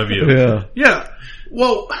sticking out of you? Yeah. Yeah.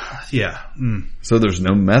 Well, yeah. So there's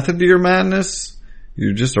no method to your madness?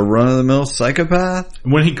 You're just a run-of-the-mill psychopath?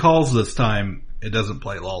 When he calls this time, it doesn't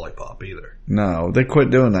play Lollipop either. No, they quit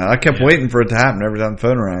doing that. I kept waiting for it to happen every time the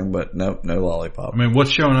phone rang, but nope, no Lollipop. I mean, what's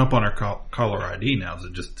showing up on our caller ID now? Does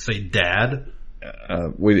it just say Dad?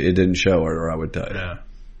 It didn't show her, or I would tell you.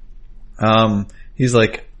 Yeah. He's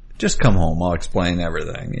like, just come home, I'll explain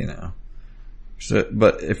everything, So,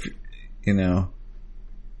 but if, you're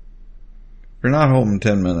not home in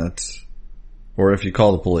 10 minutes, or if you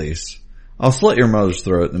call the police, I'll slit your mother's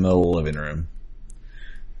throat in the middle of the living room.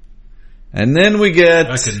 And then we get...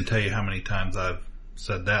 I couldn't tell you how many times I've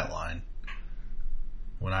said that line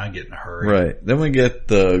when I get in a hurry. Right. Then we get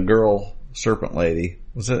the girl serpent lady.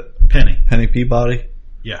 Was it? Penny. Penny Peabody?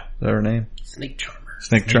 Yeah. Is that her name? Snake Charmer.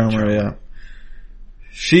 Snake Charmer, yeah.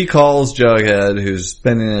 She calls Jughead, who's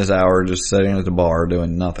spending his hour just sitting at the bar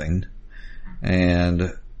doing nothing.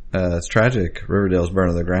 And it's tragic. Riverdale's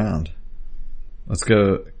burned to the ground. Let's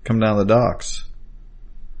come down the docks.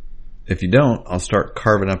 If you don't, I'll start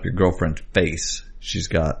carving up your girlfriend's face. She's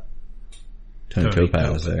got Tony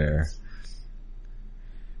Topaz there.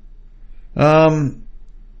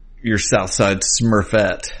 Your Southside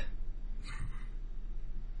Smurfette.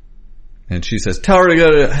 And she says, tell her to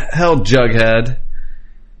go to hell, Jughead.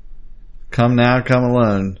 Come now, come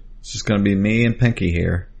alone. It's just gonna be me and Pinky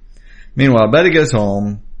here. Meanwhile, Betty goes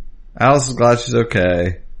home. Alice is glad she's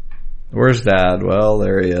okay. Where's Dad? Well,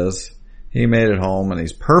 there he is. He made it home and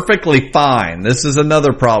he's perfectly fine. This is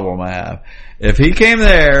another problem I have. If he came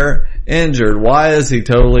there injured, why is he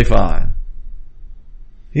totally fine?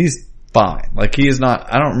 He's fine. Like he is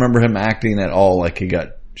not, I don't remember him acting at all like he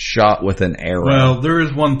got shot with an arrow. Well, there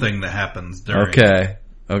is one thing that happens during. Okay.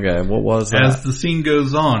 What was that? As the scene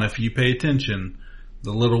goes on, if you pay attention,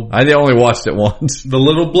 I only watched it once. The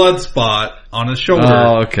little blood spot on his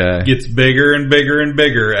shoulder gets bigger and bigger and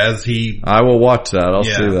bigger as he... I will watch that. I'll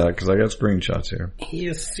see that because I got screenshots here. He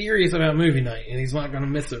is serious about movie night and he's not going to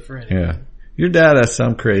miss it for anything. Yeah. Your dad has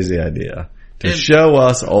some crazy idea to show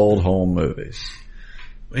us old home movies.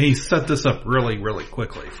 He set this up really, really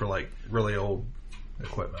quickly for like really old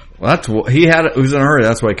equipment. Well, that's what he had. He was in a hurry.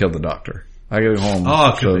 That's why he killed the doctor. I get home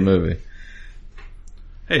to the movie.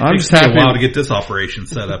 Hey, it takes me a while to get this operation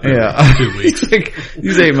set up. In 2 weeks.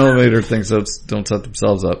 These 8mm things don't set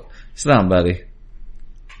themselves up. Sit down, Betty.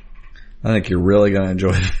 I think you're really going to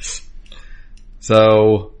enjoy this.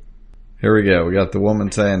 So, here we go. We got the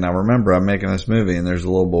woman saying, now remember, I'm making this movie and there's a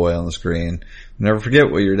little boy on the screen. Never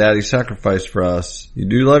forget what your daddy sacrificed for us. You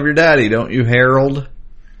do love your daddy, don't you, Harold?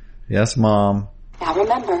 Yes, Mom. Now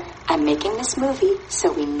remember, I'm making this movie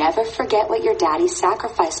so we never forget what your daddy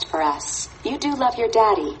sacrificed for us. You do love your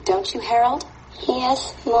daddy, don't you, Harold?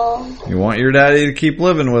 Yes, Mom. You want your daddy to keep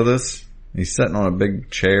living with us. He's sitting on a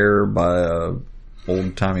big chair by a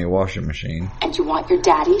old-timey washing machine. And you want your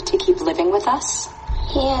daddy to keep living with us?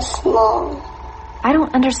 Yes, Mom. I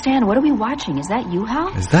don't understand. What are we watching? Is that you,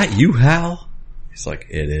 Hal? Is that you, Hal? He's like,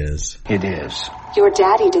 it is. It is. Your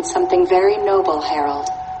daddy did something very noble, Harold.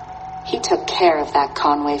 He took care of that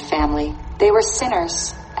Conway family. They were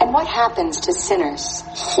sinners. And what happens to sinners?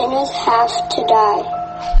 Sinners have to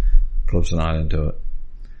die. Clip's not into it.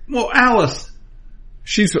 Well, Alice.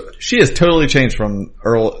 She has totally changed from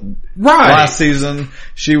right. last season.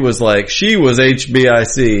 She was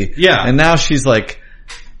HBIC. Yeah. And now she's like,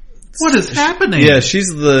 what is happening? Yeah,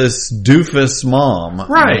 she's this doofus mom.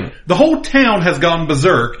 Right. The whole town has gone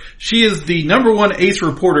berserk. She is the #1 ace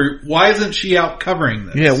reporter. Why isn't she out covering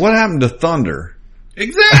this? Yeah, what happened to Thunder?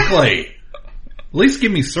 Exactly. At least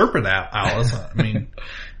give me Serpent out, Alice. I mean.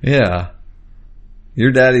 Yeah.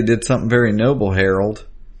 Your daddy did something very noble, Harold.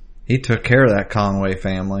 He took care of that Conway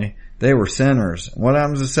family. They were sinners. What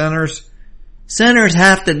happens to sinners? Sinners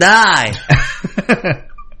have to die.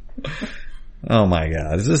 Oh my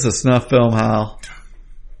God. Is this a snuff film, Hal?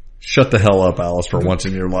 Shut the hell up, Alice, for once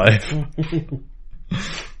in your life.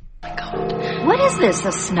 What is this,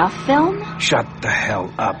 a snuff film? Shut the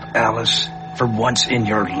hell up, Alice. For once in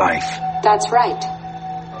your life. That's right.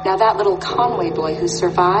 Now that little Conway boy who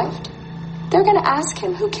survived, they're gonna ask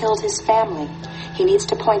him who killed his family. He needs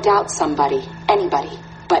to point out somebody, anybody,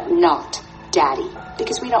 but not Daddy.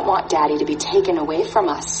 Because we don't want Daddy to be taken away from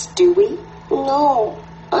us, do we? No,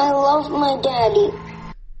 I love my daddy.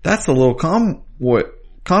 That's the little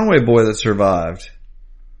Conway boy that survived.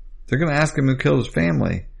 They're going to ask him who killed his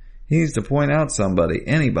family. He needs to point out somebody,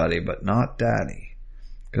 anybody, but not Daddy.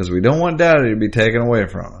 Because we don't want Daddy to be taken away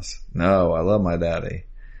from us. No, I love my daddy.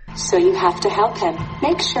 So you have to help him.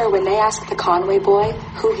 Make sure when they ask the Conway boy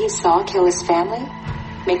who he saw kill his family,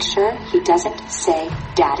 make sure he doesn't say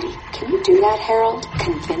Daddy. Can you do that, Harold?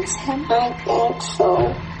 Convince him? I think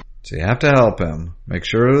so. So you have to help him. Make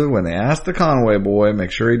sure when they ask the Conway boy,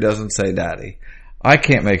 make sure he doesn't say Daddy. I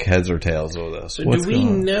can't make heads or tails of this. So do we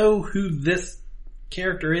know who this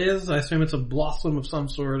character is? I assume it's a Blossom of some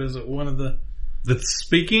sort. Is it one of the... That's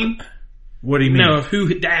speaking? What do you mean? No, of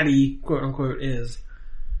who Daddy, quote unquote, is.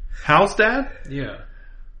 Hal's dad? Yeah.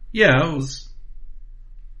 Yeah, it was...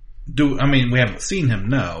 we haven't seen him,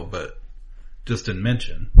 no, but just didn't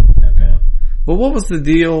mention. Okay. But what was the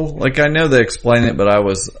deal? Like, I know they explain it, but I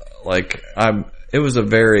was like, it was a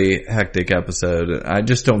very hectic episode. I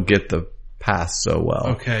just don't get the past so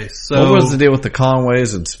well. Okay, so... What was the deal with the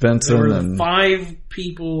Conways and Spencer? There were 5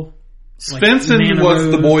 people. Spencer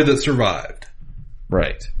was the boy that survived.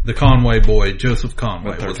 Right. The Conway boy, Joseph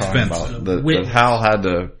Conway, was Spencer. That Hal had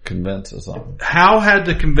to convince us on. Hal had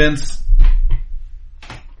to convince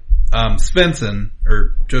Svensson,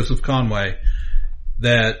 or Joseph Conway,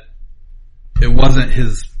 that it wasn't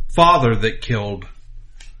his father that killed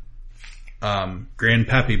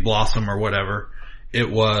Grandpappy Blossom or whatever. It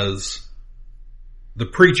was the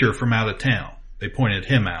preacher from out of town. They pointed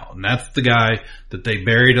him out. And that's the guy that they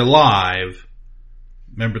buried alive.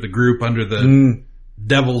 Remember the group under the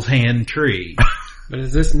Devil's Hand tree. But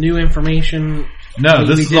is this new information? No,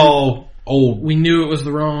 this is all old. We knew it was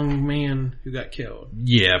the wrong man who got killed.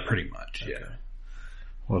 Yeah, pretty much. Okay. Yeah.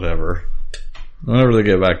 Whatever. Whenever they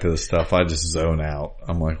get back to this stuff, I just zone out.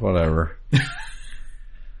 I'm like, whatever.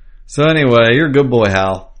 So anyway, you're a good boy,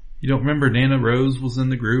 Hal. You don't remember Nana Rose was in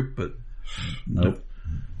the group, but nope.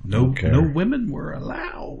 No women were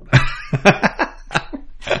allowed.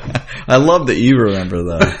 I love that you remember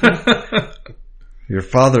that. Your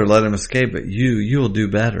father let him escape, but you'll do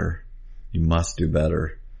better. You must do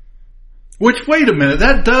better. Which, wait a minute,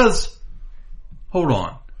 that does... Hold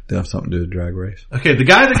on. They have something to do with Drag Race. Okay, the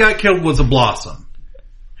guy that got killed was a Blossom.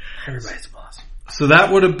 Everybody's a Blossom. So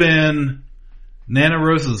that would have been Nana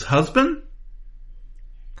Rose's husband?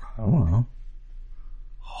 I don't know.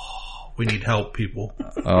 Oh, we need help, people.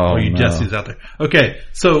 Oh, you Jesse's out there. Okay,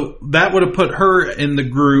 so that would have put her in the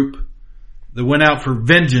group that went out for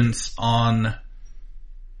vengeance on...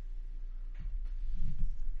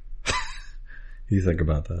 You think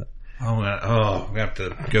about that. We have to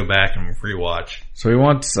go back and rewatch. So he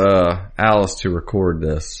wants Alice to record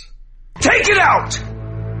this. Take it out!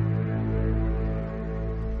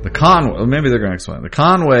 Maybe they're going to explain. The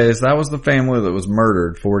Conways, that was the family that was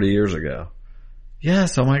murdered 40 years ago.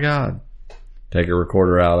 Yes, oh my God. Take a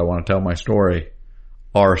recorder out. I want to tell my story.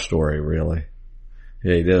 Our story, really.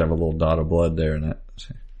 Yeah, he did have a little dot of blood there in it.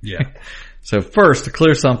 Yeah. So first, to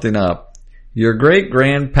clear something up, Your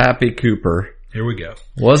great-grandpappy Cooper Here we go.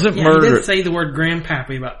 wasn't He murdered. did say the word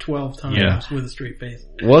grandpappy about 12 times with a straight face.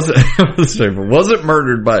 Wasn't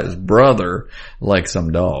murdered by his brother like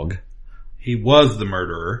some dog. He was the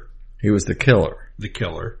murderer. He was the killer. The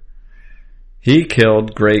killer. He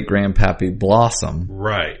killed great-grandpappy Blossom.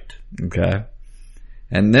 Right. Okay.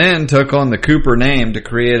 And then took on the Cooper name to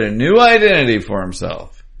create a new identity for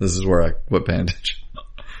himself. This is where I quit paying attention.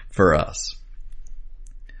 For us.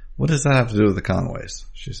 What does that have to do with the Conways?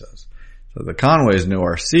 She says. So the Conways knew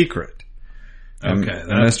our secret. And Okay.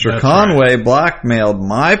 Mr. Conway blackmailed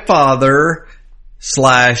my father /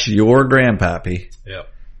 your grandpappy. Yep.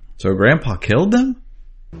 So Grandpa killed them?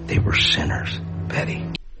 They were sinners, Betty.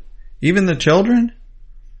 Even the children?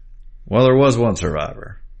 Well, there was one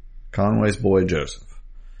survivor. Conway's boy Joseph.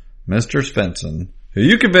 Mr. Svensson, who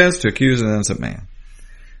you convinced to accuse an innocent man.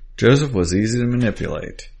 Joseph was easy to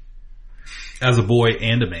manipulate. As a boy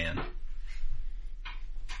and a man.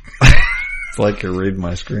 It's like you're reading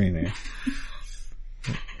my screen here.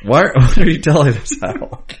 What are you telling us Al?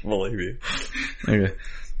 I can't believe you. Okay.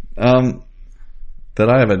 That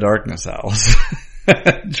I have a darkness, Alice.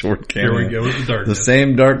 George Here we go with the darkness. The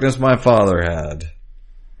same darkness my father had.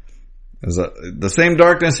 The same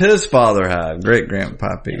darkness his father had.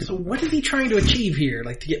 Great-grandpappy. So what is he trying to achieve here?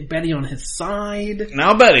 Like to get Betty on his side?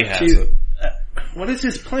 Now Betty has it. What is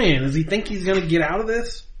his plan? Does he think he's going to get out of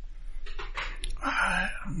this? I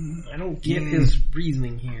don't get his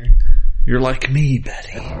reasoning here. You're like me,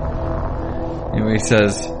 Betty. And he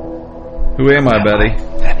says, who am I, Betty?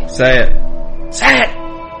 Say it. Say it!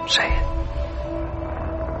 Say it.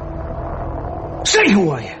 Say who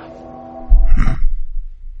I am.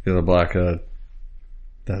 You're the Black Hood.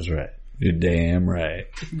 That's right. You're damn right.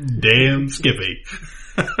 Damn Skippy.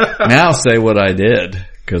 Now say what I did,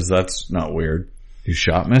 because that's not weird. You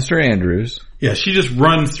shot Mr. Andrews. Yeah, she just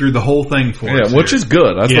runs through the whole thing for us. Yeah, which is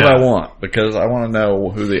good. That's what I want, because I want to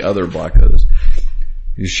know who the other Black Hood is.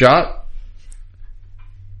 You shot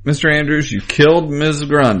Mr. Andrews. You killed Ms.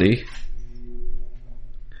 Grundy.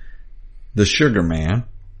 The Sugar Man.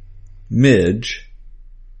 Midge.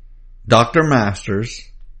 Dr. Masters.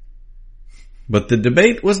 But the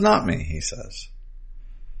debate was not me, he says.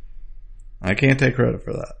 I can't take credit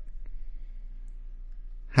for that.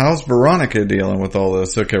 How's Veronica dealing with all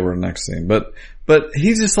this? Okay, we're in the next scene. But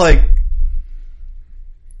he's just like,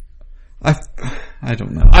 I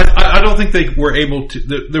don't know. I don't think they were able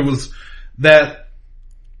to, there was that,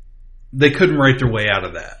 they couldn't write their way out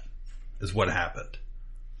of that, is what happened.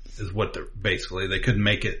 Is what basically, they couldn't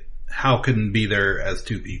make it, how couldn't be there as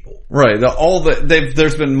two people. Right.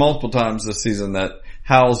 There's been multiple times this season that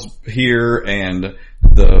Hal's here and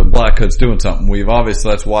the Black Hood's doing something.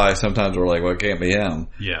 That's why sometimes we're like, well, it can't be him.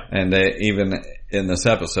 Yeah. And they, even in this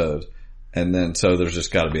episode. And then, so there's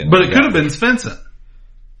just gotta be But it could have been Svensson.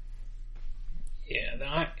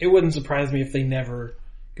 Yeah, it wouldn't surprise me if they never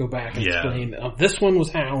go back and explain, this one was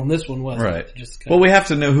Hal and this one wasn't. Right. Well, we have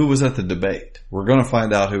to know who was at the debate. We're gonna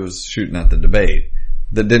find out who was shooting at the debate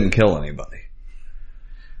that didn't kill anybody.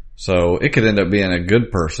 So it could end up being a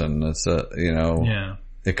good person that's, Yeah.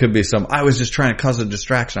 It could be I was just trying to cause a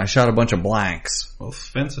distraction. I shot a bunch of blanks. Well,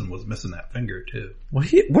 Svensson was missing that finger too. Well,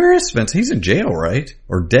 where is Svensson? He's in jail, right?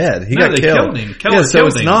 Or dead. He got they killed. Killed him. Yeah, so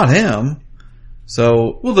it's not him.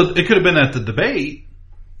 So. Well, it could have been at the debate.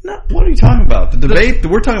 No, what are you talking about? The debate?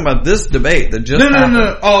 We're talking about this debate that just happened.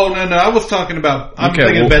 No. Oh, no. I was talking about, I'm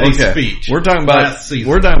thinking of Betty's speech. We're talking about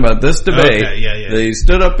this debate. Okay, yeah. That he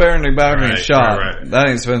stood up there in the balcony and shot. Right. That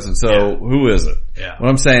ain't Svensson. So who is it? Yeah. What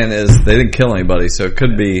I'm saying is they didn't kill anybody, so it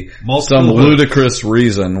could be some ludicrous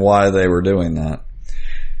reason why they were doing that.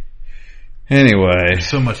 Anyway. There's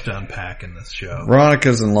so much to unpack in this show.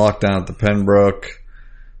 Veronica's in lockdown at the Pembroke.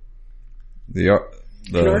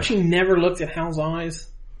 And Archie never looked at Hal's eyes.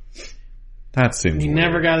 That seems You weird.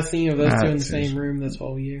 never got a scene of those two in the same room this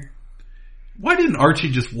whole year. Why didn't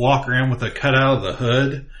Archie just walk around with a cutout of the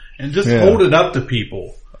hood and just hold it up to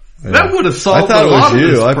people? Yeah. That would have solved a lot of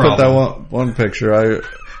this problem. I put that one picture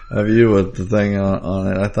of you with the thing on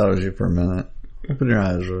it. I thought it was you for a minute. Open your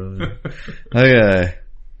eyes. Okay.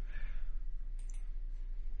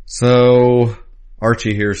 So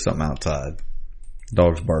Archie hears something outside.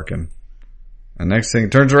 Dog's barking. And next thing he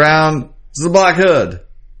turns around, it's the Black Hood.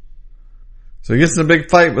 So he gets in a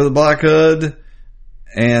big fight with the Black Hood,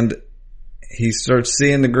 and he starts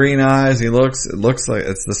seeing the green eyes. It looks like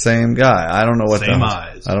it's the same guy. I don't know what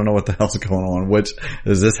I don't know what the hell's going on. Which,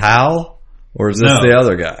 is this Hal? Or is this the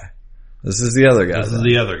other guy? This is the other guy. This is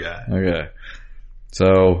the other guy. Okay.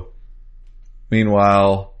 So,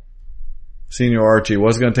 meanwhile, Senior Archie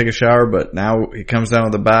was going to take a shower, but now he comes down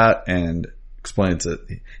with a bat and explains it.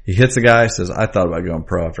 He hits a guy, says, I thought about going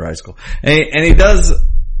pro after high school. And he does,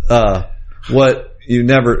 what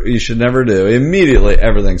you should never do. Immediately,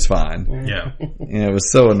 everything's fine. Yeah. It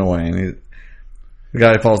was so annoying. The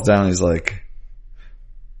guy falls down, he's like,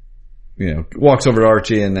 walks over to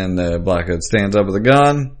Archie, and then the Black Hood stands up with a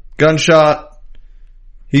gun, gunshot.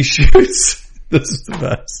 He shoots. This is the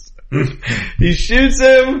best. He shoots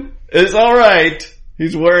him. It's alright.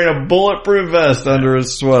 He's wearing a bulletproof vest under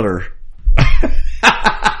his sweater.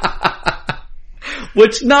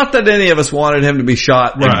 Which, not that any of us wanted him to be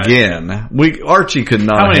shot again. Archie could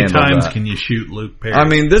not handle that. How many times can you shoot Luke Perry? I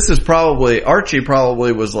mean, Archie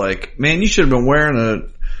probably was like, man, you should have been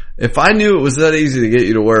wearing if I knew it was that easy to get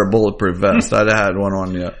you to wear a bulletproof vest, I'd have had one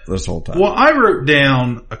on you this whole time. Well, I wrote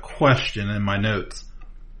down a question in my notes.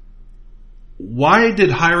 Why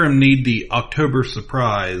did Hiram need the October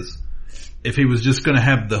surprise if he was just going to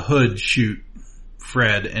have the Hood shoot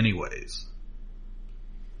Fred anyways?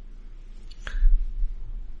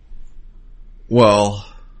 Well,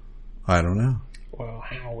 I don't know. Well,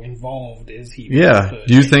 how involved is he? Yeah.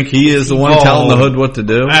 Do you think he is the one telling the Hood what to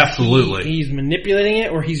do? Absolutely. He's manipulating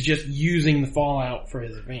it, or he's just using the fallout for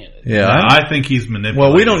his advantage? Yeah. I think he's manipulating it.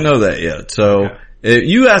 Well, we don't know that yet. So,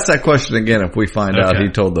 you ask that question again if we find out he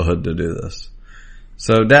told the Hood to do this.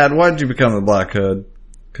 So, Dad, why did you become the Black Hood?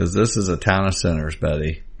 Because this is a town of sinners,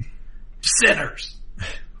 Betty. Sinners!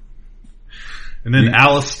 And then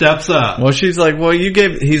Alice steps up. Well, she's like, you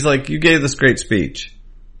gave this great speech.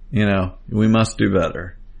 We must do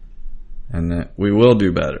better. And we will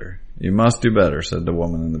do better. You must do better, said the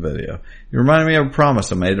woman in the video. You reminded me of a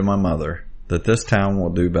promise I made to my mother, that this town will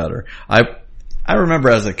do better. I remember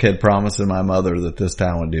as a kid promising my mother that this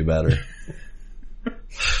town would do better.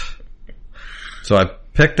 So I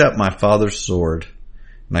picked up my father's sword,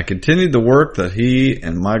 and I continued the work that he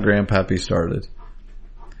and my grandpappy started.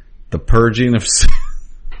 The purging of sin.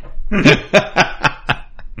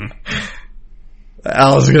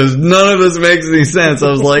 Alice goes, none of this makes any sense. I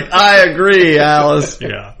was like, I agree, Alice.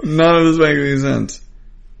 Yeah. None of this makes any sense.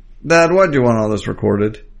 Dad, why do you want all this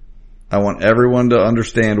recorded? I want everyone to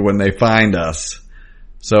understand when they find us.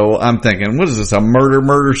 So I'm thinking, what is this, a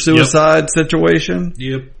murder-suicide situation?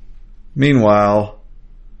 Yep. Meanwhile,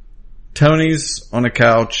 Tony's on a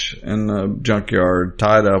couch in the junkyard,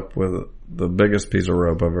 tied up with the biggest piece of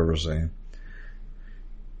rope I've ever seen.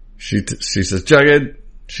 She says, Jughead,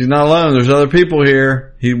 she's not alone. There's other people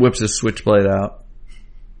here. He whips his switchblade out.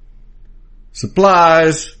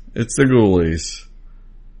 Supplies. It's the ghoulies.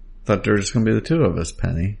 Thought there were just going to be the two of us,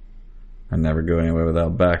 Penny. I never go anywhere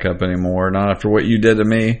without backup anymore. Not after what you did to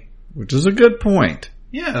me. Which is a good point.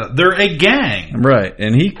 Yeah, they're a gang. Right.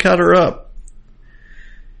 And he cut her up.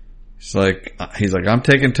 He's like, I'm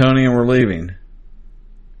taking Tony and we're leaving.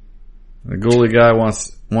 The ghoulie guy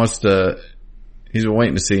wants to, he's been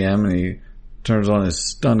waiting to see him, and he turns on his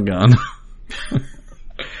stun gun.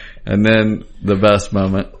 And then the best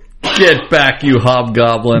moment, get back, you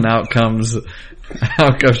hobgoblin. Out comes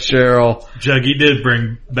Cheryl. Juggy did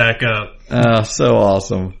bring back up. So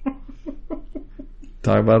awesome.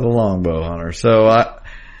 Talk about the longbow hunter. So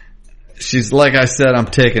she's like, I said, I'm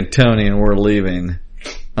taking Tony and we're leaving.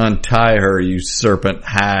 Untie her, you serpent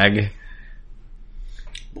hag.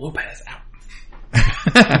 Lopez out.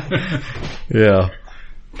 Yeah.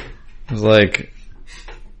 It was like,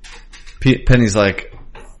 Penny's like,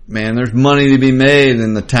 man, there's money to be made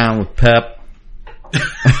in the town with Pep.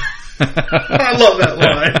 I love that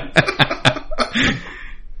line.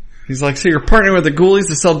 He's like, so you're partnering with the ghoulies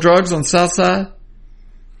to sell drugs on the south side?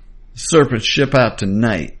 The serpents ship out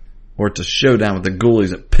tonight, or it's a showdown with the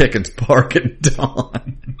ghoulies at Pickens Park at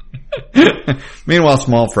dawn. Meanwhile,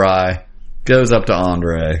 Small Fry goes up to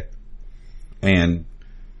Andre, and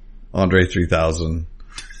Andre 3000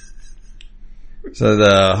 said,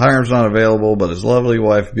 Hiram's not available, but his lovely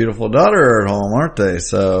wife, beautiful daughter are at home, aren't they?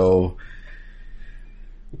 So,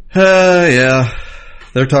 yeah.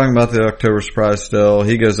 They're talking about the October surprise still.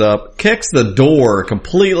 He goes up, kicks the door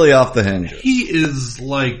completely off the hinges. He is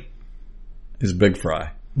like... He's a big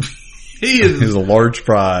fry. He's a large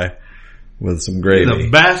fry with some gravy. He's a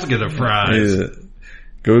basket of fries.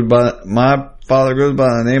 My father goes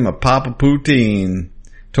by the name of Papa Poutine.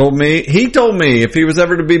 He told me if he was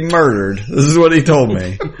ever to be murdered, this is what he told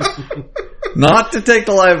me. Not to take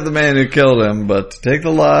the life of the man who killed him, but to take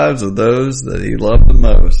the lives of those that he loved the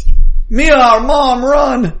most. Mia, Mom,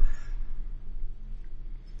 run!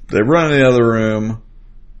 They run in the other room.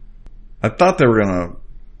 I thought they were gonna,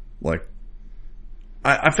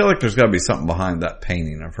 I feel like there's gotta be something behind that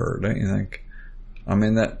painting of her, don't you think? I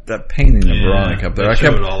mean, that painting of Veronica up there.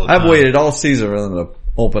 I've waited all season for them to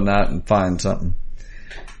open that and find something.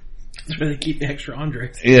 That's where they keep the extra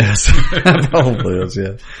Andres. Yes, probably is.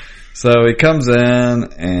 Yeah. So he comes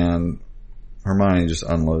in and Hermione just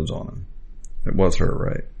unloads on him. It was her,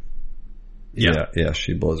 right? Yeah.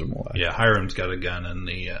 She blows him away. Yeah, Hiram's got a gun in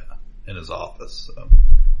his office. So.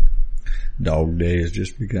 Dog day has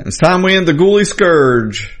just begun. It's time we end the Ghoulie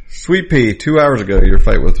Scourge. Sweet Pea, 2 hours ago, your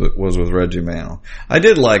fight was with Reggie Mantle. I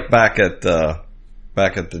did like back at the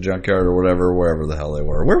junkyard or whatever, wherever the hell they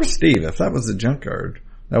were. Where was Steve? If that was the junkyard,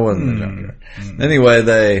 that wasn't the junkyard.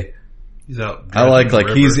 Anyway, he's out. I like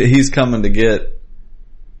he's coming to get,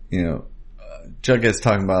 Jughead's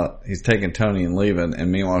talking about he's taking Tony and leaving,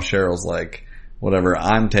 and meanwhile Cheryl's like, whatever,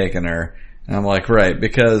 I'm taking her, and I'm like, right,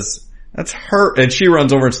 because. That's her, and she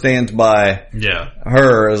runs over and stands by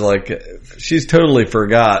her as like, she's totally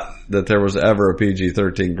forgot that there was ever a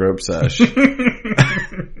PG-13 grope sesh. Yeah,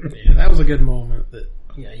 that was a good moment.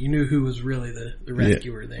 You knew who was really the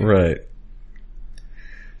rescuer there. Right.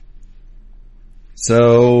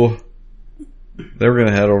 So, they were going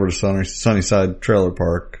to head over to Sunnyside Trailer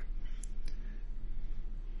Park.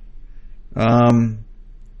 It's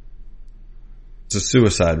a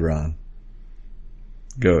suicide run.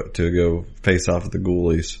 Go face off with the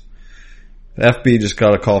Ghoulies. The FB just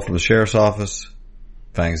got a call from the sheriff's office.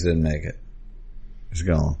 Fangs didn't make it. He's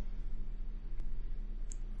gone.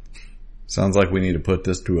 Sounds like we need to put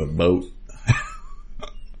this to a vote.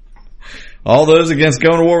 All those against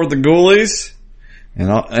going to war with the Ghoulies,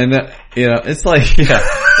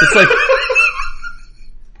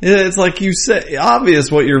 it's like you say,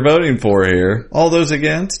 obvious what you're voting for here. All those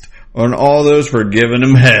against. On all those for giving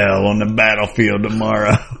them hell on the battlefield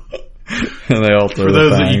tomorrow. And they all throw for their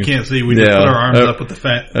those fangs. that you can't see, we just put our arms up with the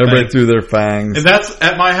fangs. Everybody threw their fangs. And that's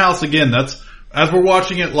at my house again. That's, as we're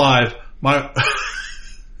watching it live, I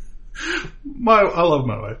love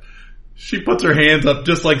my wife. She puts her hands up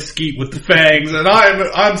just like Skeet with the fangs, and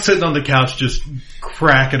I'm sitting on the couch just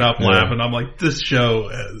cracking up laughing. I'm like, this show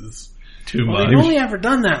is too much. They've only ever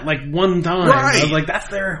done that like one time. Right. I was like, that's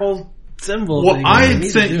their whole symbol. Well, I had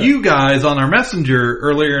sent you guys on our messenger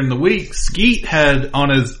earlier in the week. Skeet had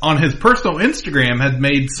on his personal Instagram had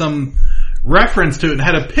made some reference to it and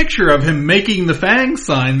had a picture of him making the fang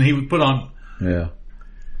sign he would put on. Yeah.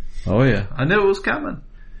 Oh yeah. I knew it was coming.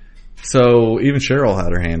 So even Cheryl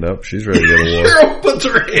had her hand up. She's ready to go to war. Cheryl puts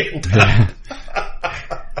her hand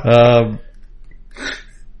up.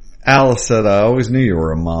 Alice said, I always knew you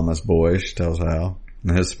were a mama's boy, she tells Hal.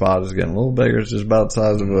 And his spot is getting a little bigger. It's just about the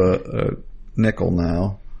size of a nickel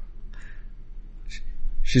now.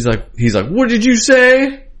 He's like, what did you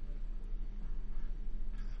say?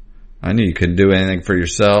 I knew you couldn't do anything for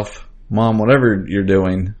yourself. Mom, whatever you're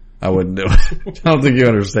doing, I wouldn't do it. I don't think you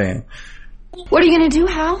understand. What are you going to do,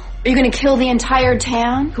 Hal? Are you going to kill the entire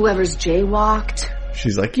town? Whoever's jaywalked?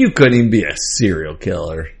 She's like, you couldn't even be a serial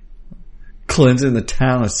killer. Cleansing the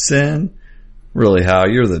town of sin? Really, Hal,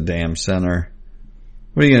 you're the damn sinner.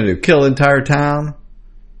 What are you going to do? Kill the entire town?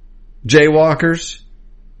 Jaywalkers?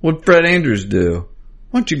 What'd Fred Andrews do?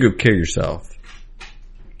 Why don't you go kill yourself?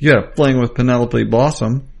 You had a fling with Penelope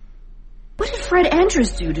Blossom. What did Fred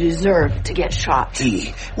Andrews do to deserve to get shot?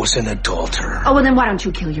 He was an adulterer. Oh, well then why don't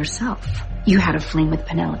you kill yourself? You had a fling with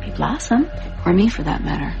Penelope Blossom. Or me for that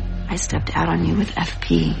matter. I stepped out on you with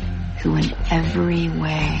FP, who in every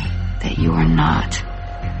way that you are not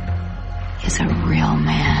is a real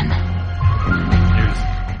man.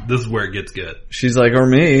 This is where it gets good. She's like, or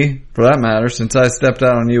me, for that matter, since I stepped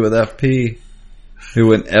out on you with FP,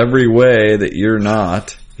 who in every way that you're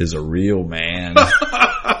not is a real man. Look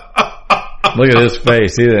at his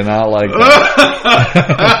face. He did not like that.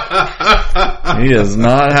 He is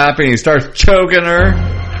not happy. He starts choking her.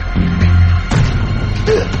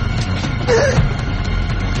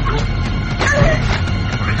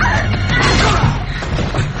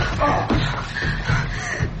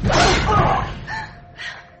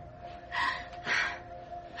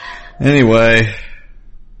 Anyway,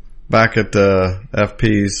 back at the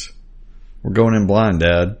FP's, we're going in blind,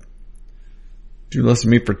 Dad. Did you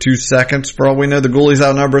listen to me for 2 seconds? For all we know, the Ghoulies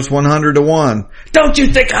outnumber us 100-1. Don't you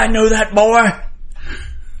think I know that, boy?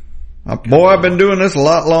 Boy, I've been doing this a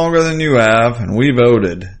lot longer than you have, and we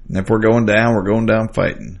voted. And if we're going down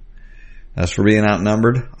fighting. As for being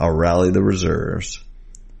outnumbered, I'll rally the reserves.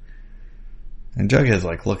 And Jughead's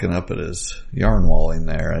like looking up at his yarn walling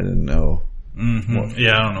there. I didn't know. Mm-hmm.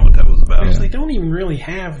 Yeah, I don't know what that was about. Yeah. They don't even really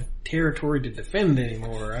have territory to defend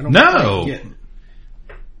anymore. I don't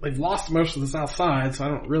they've lost most of the South Side, so I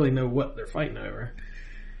don't really know what they're fighting over.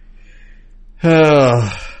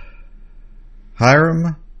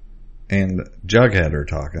 Hiram and Jughead are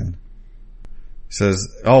talking. He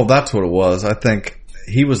says, oh, that's what it was. I think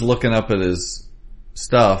he was looking up at his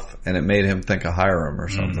stuff, and it made him think of Hiram or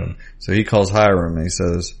something. So he calls Hiram and he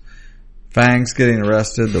says, Fang's getting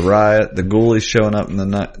arrested, the riot, the ghoulies showing up in the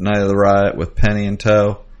night of the riot with Penny in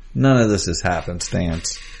tow. None of this is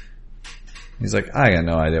happenstance. He's like, I got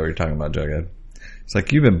no idea what you're talking about, Jughead. It's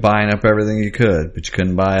like, you've been buying up everything you could, but you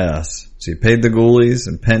couldn't buy us. So you paid the ghoulies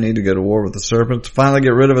and Penny to go to war with the serpents, finally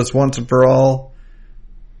get rid of us once and for all.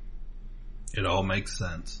 It all makes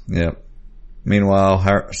sense. Yep.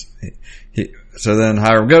 Meanwhile, so then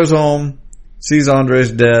Hiram goes home, sees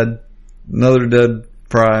Andres dead, another dead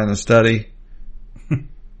Fry in the study.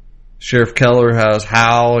 Sheriff Keller has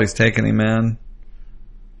Hal, he's taking him in.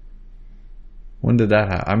 When did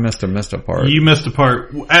that happen? I missed a part. You missed a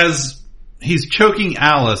part. As he's choking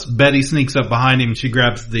Alice, Betty sneaks up behind him and she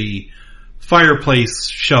grabs the fireplace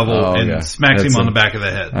shovel and smacks him on the back of the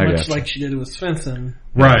head. Much like she did with Svensson.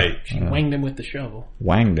 Right. She wanged him with the shovel.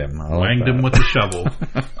 Wanged him. Wanged him with the shovel.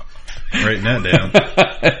 Writing that down.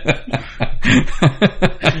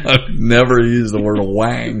 I've never used the word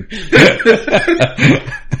wang.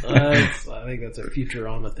 I think that's a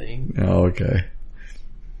Futurama thing. Oh, okay.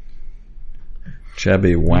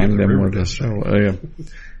 Chubby wanged him with a shovel. Oh, yeah.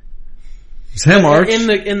 It's him, Arch.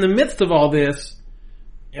 In the midst of all this,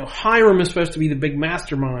 Hiram is supposed to be the big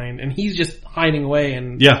mastermind, and he's just hiding away.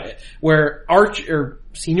 And where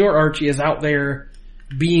Senior Archie is out there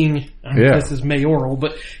being, I don't know if this is mayoral,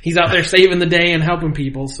 but he's out there saving the day and helping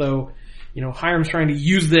people. So, Hiram's trying to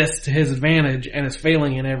use this to his advantage and is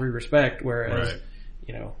failing in every respect. Whereas,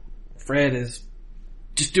 Fred is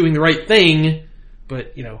just doing the right thing,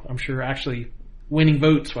 but I'm sure actually winning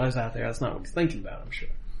votes while he's out there, that's not what he's thinking about. I'm sure.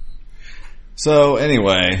 So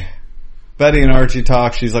anyway, Betty and Archie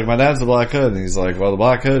talk. She's like, my dad's the Black Hood. And he's like, well, the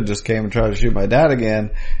Black Hood just came and tried to shoot my dad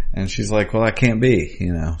again. And she's like, well, that can't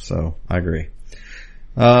be, so I agree.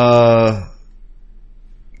 Jughead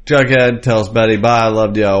tells Betty, bye, I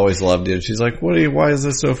loved you, I always loved you. And she's like, why is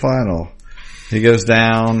this so final? He goes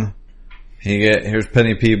down. Here's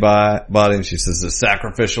Penny Peabody, and she says, the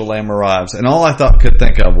sacrificial lamb arrives. And all I could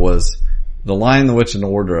think of was the Lion, the Witch, and the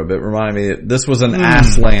Wardrobe. It reminded me, this was an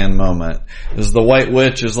Aslan moment. This the White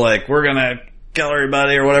Witch is like, we're gonna kill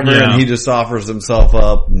everybody or whatever, and he just offers himself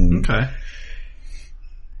up. And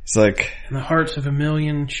it's like, and the hearts of a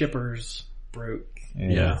million shippers broke.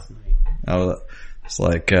 Yeah. It's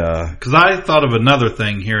like, cause I thought of another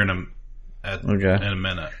thing here in a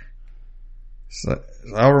minute. So,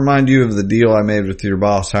 I'll remind you of the deal I made with your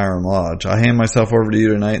boss, Hiram Lodge. I hand myself over to you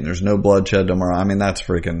tonight and there's no bloodshed tomorrow. I mean, that's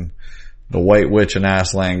freaking the White Witch and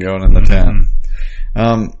Aslan going in the tent.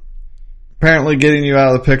 Apparently getting you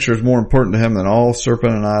out of the picture is more important to him than all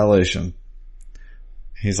serpent annihilation.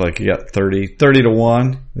 He's like, you got 30 to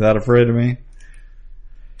 1. Is that afraid of me?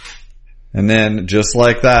 And then just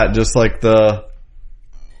like that, just like Lion,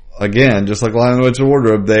 the Witch, and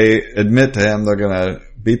Wardrobe, they admit to him they're gonna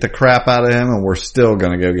beat the crap out of him and we're still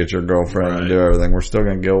gonna go get your girlfriend and do everything. We're still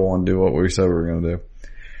gonna go on and do what we said we were gonna do.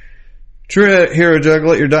 True hero Jug,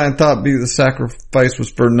 let your dying thought be the sacrifice was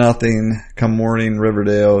for nothing. Come morning,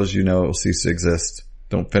 Riverdale, as you know, it will cease to exist.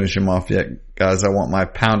 Don't finish him off yet, guys. I want my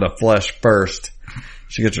pound of flesh first.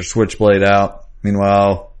 She gets her switchblade out.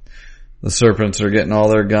 Meanwhile, the serpents are getting all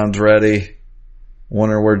their guns ready.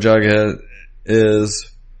 Wonder where Jughead is.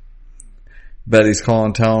 Betty's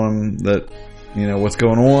calling, telling him that, what's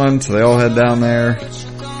going on. So they all head down there.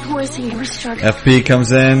 Where is he? Where's Jughead? FP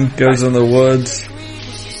comes in, goes in the woods.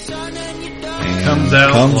 Comes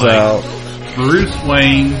out Bruce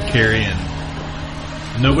Wayne carrying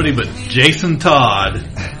nobody but Jason Todd.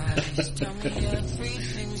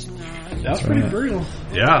 That's pretty brutal.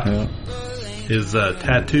 Yeah. His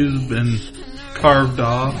tattoo's been carved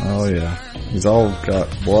off. Oh yeah. He's all got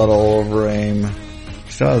blood all over him.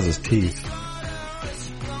 He still has his teeth.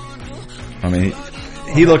 I mean,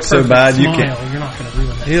 he looks so bad you can't. You're not going to ruin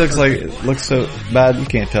that. He looks so bad you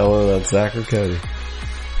can't tell whether that's Zach or Cody.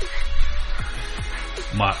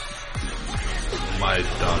 My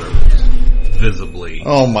daughter was visibly.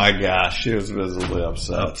 Oh my gosh, she was visibly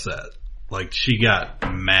upset. Like she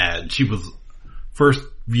got mad. She was first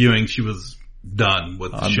viewing. She was done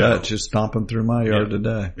with the show. I bet she's stomping through my yard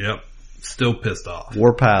today. Yep, still pissed off.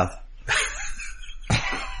 Warpath.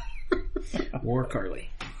 War Carly.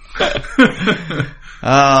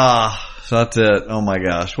 So that's it. Oh my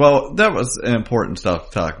gosh. Well, that was important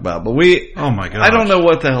stuff to talk about, but oh my gosh. I don't know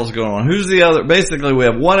what the hell's going on. Who's the other? Basically, we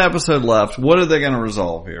have one episode left. What are they going to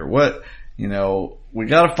resolve here? We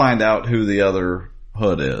got to find out who the other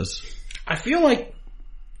Hood is. I feel like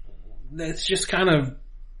it's just kind of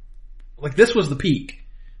like this was the peak.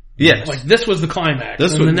 Yes. Like this was the climax.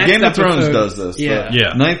 This was, Game of Thrones does this. Yeah.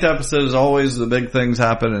 The 9th episode is always the big things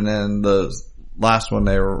happen, and then the last one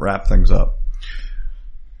they wrap things up.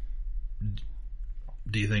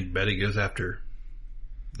 Do you think Betty goes after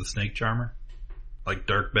the snake charmer? Like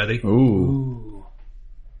Dark Betty? Ooh.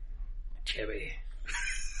 Chibby.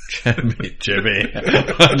 Chibby.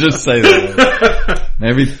 I'll just say that.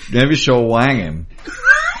 Maybe she'll wang him.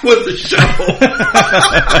 With the shovel.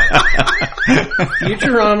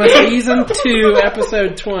 Futurama Season 2,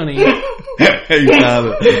 Episode 20. He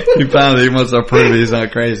found it. He must have proved he's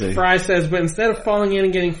not crazy. Fry says, but instead of falling in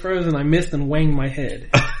and getting frozen, I missed and wanged my head.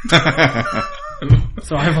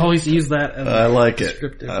 So I've always used that as I like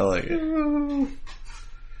descriptive. it. I like it.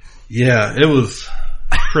 Yeah, it was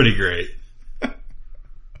pretty great.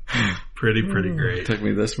 Pretty great. It took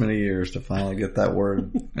me this many years to finally get that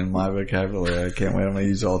word in my vocabulary. I can't wait. I'm going to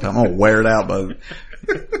use it all the time. I'm going to wear it out, but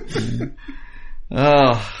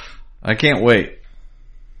I can't wait.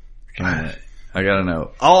 I gotta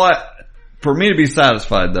know. For me to be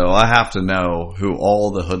satisfied though, I have to know who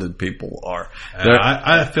all the hooded people are.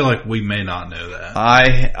 I feel like we may not know that.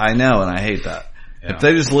 I know, and I hate that. Yeah. If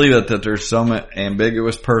they just leave it that there's some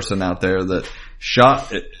ambiguous person out there that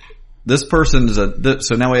shot it, this person is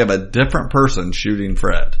so now we have a different person shooting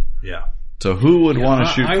Fred. Yeah. So who would want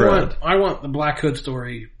to shoot Fred? I want the Black Hood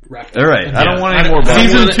story wrapped up. All right. I don't want any more.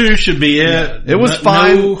 Season 2 should be it. Yeah. It was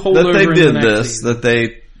fine that they did this, that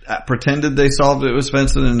they pretended they solved it with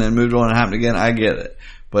Svensson and then moved on and happened again. I get it.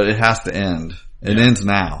 But it has to end. It ends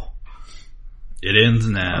now. It ends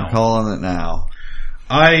now. I'm calling it now.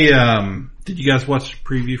 Did you guys watch the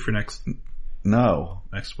preview for next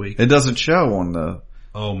week? It doesn't show on the...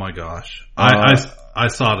 Oh my gosh. I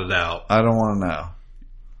sought it out. I don't want to know.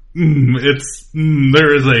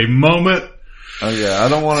 There is a moment. Oh yeah, I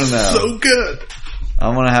don't want to know. So good.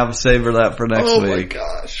 I'm going to have a savor that for next week. Oh my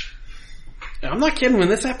gosh. I'm not kidding. When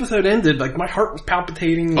this episode ended, like my heart was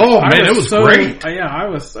palpitating. Oh man, it was great. Yeah, I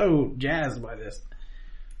was so jazzed by this.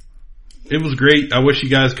 It was great. I wish you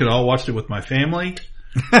guys could all watch it with my family.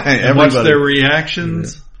 And watch their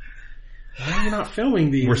reactions. Yeah. Why are you not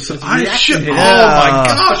filming these? Oh my gosh!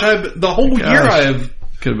 The whole year I have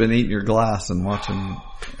could have been eating your glass and watching.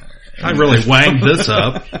 I really wanged this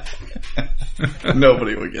up.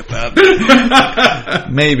 Nobody would get that.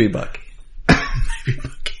 Maybe Bucky.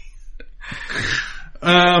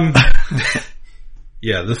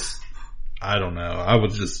 Yeah, I don't know. I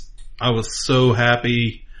was so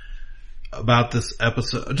happy about this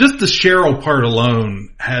episode. Just the Cheryl part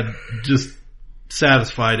alone had just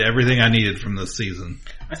satisfied everything I needed from this season.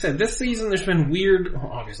 I said this season there's been weird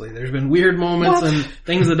moments and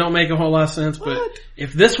things that don't make a whole lot of sense, but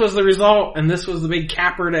if this was the result and this was the big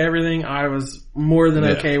capper to everything, I was more than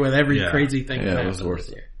okay with every crazy thing that happened. It was worth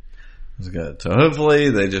it. It was good. So hopefully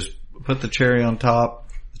they just put the cherry on top,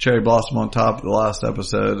 the cherry blossom on top of the last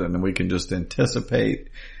episode, and then we can just anticipate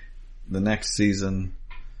the next season.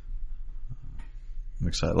 I'm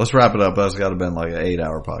excited. Let's wrap it up. That's got to have been like an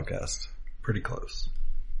 8-hour podcast. Pretty close.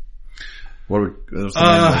 What's the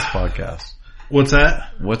name of this podcast? What's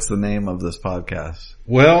that? What's the name of this podcast?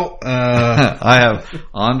 Well, I have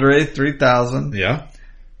Andre 3000. Yeah.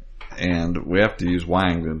 And we have to use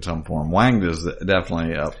Wanged in some form. Wanged is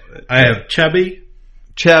definitely up. I have Chubby.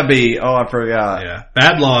 Oh, I forgot. Yeah.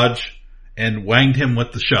 Bad Lodge and wanged him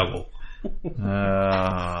with the shovel.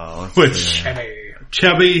 Which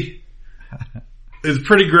Chubby is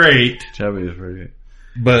pretty great. Chubby is pretty good.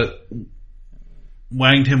 But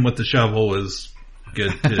wanged him with the shovel is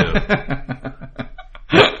good too.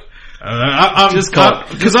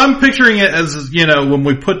 Because I'm picturing it as, when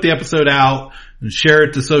we put the episode out and share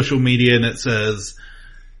it to social media and it says,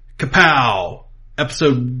 Kapow,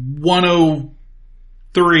 episode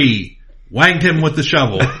 103, wanged him with the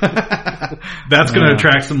shovel. That's going to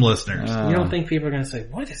attract some listeners. You don't think people are going to say,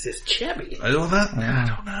 what is this Chubby? I don't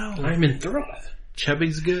know. I'm enthralled.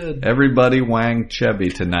 Chubby's good. Everybody wang Chubby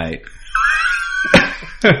tonight.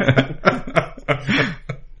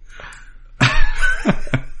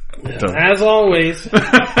 As always. Is that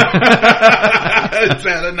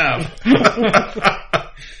enough?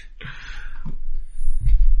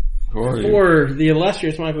 For the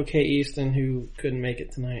illustrious Michael K. Easton, who couldn't make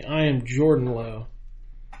it tonight, I am Jordan Lowe.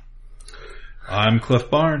 I'm Cliff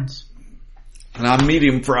Barnes. And I'm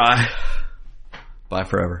Medium Fry. Bye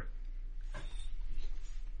forever.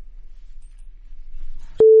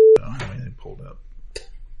 Pulled up.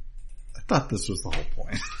 I thought this was the whole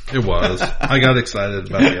point. It was. I got excited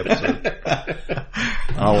about the episode.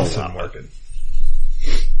 It's not working.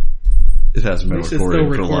 It hasn't been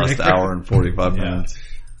recording for the last hour and 45 minutes.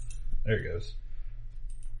 There it goes.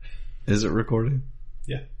 Is it recording?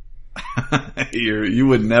 Yeah. You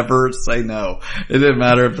would never say no. It didn't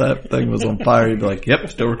matter if that thing was on fire. You'd be like, yep,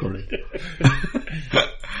 still recording.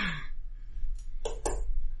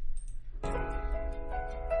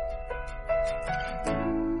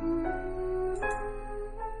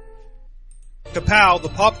 Kapow, the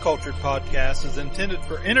Pop Culture Podcast, is intended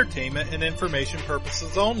for entertainment and information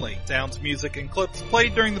purposes only. Sounds, music, and clips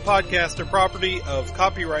played during the podcast are property of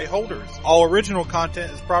copyright holders. All original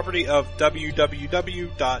content is property of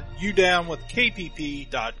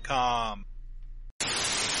www.udownwithkpp.com.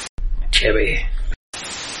 Chevy.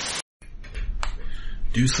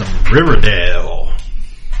 Do some Riverdale.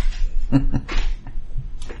 Put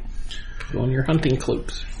on your hunting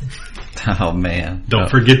cloaks. Oh man.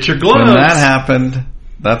 Don't forget your gloves. When that happened,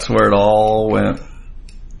 that's where it all went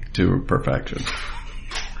to perfection.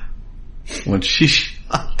 When she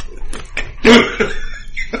shot.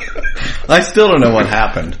 I still don't know what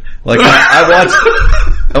happened. Like I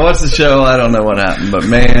watched the show, I don't know what happened, but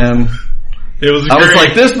man, it was I was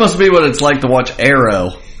like, this must be what it's like to watch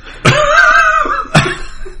Arrow.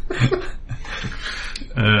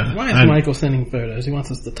 Why is Michael sending photos? He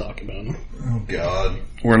wants us to talk about them. Oh, God.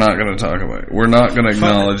 We're not going to talk about it. We're not going to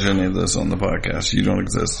acknowledge any of this on the podcast. You don't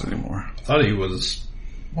exist anymore. I thought he was...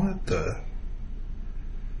 What the...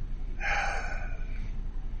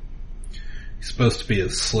 He's supposed to be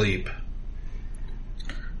asleep.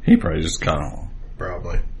 He probably just got home.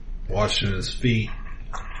 Probably. Washing his feet.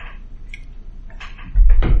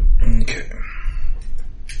 Okay.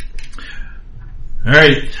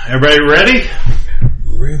 Alright, everybody ready?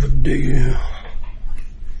 Riverdale.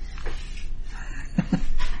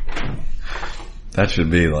 That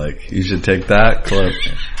should be like, you should take that clip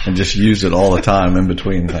and just use it all the time in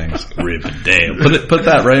between things. Riverdale. Put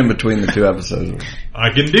that right in between the two episodes.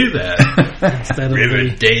 I can do that.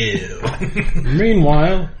 Riverdale.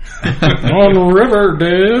 Meanwhile, on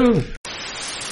Riverdale.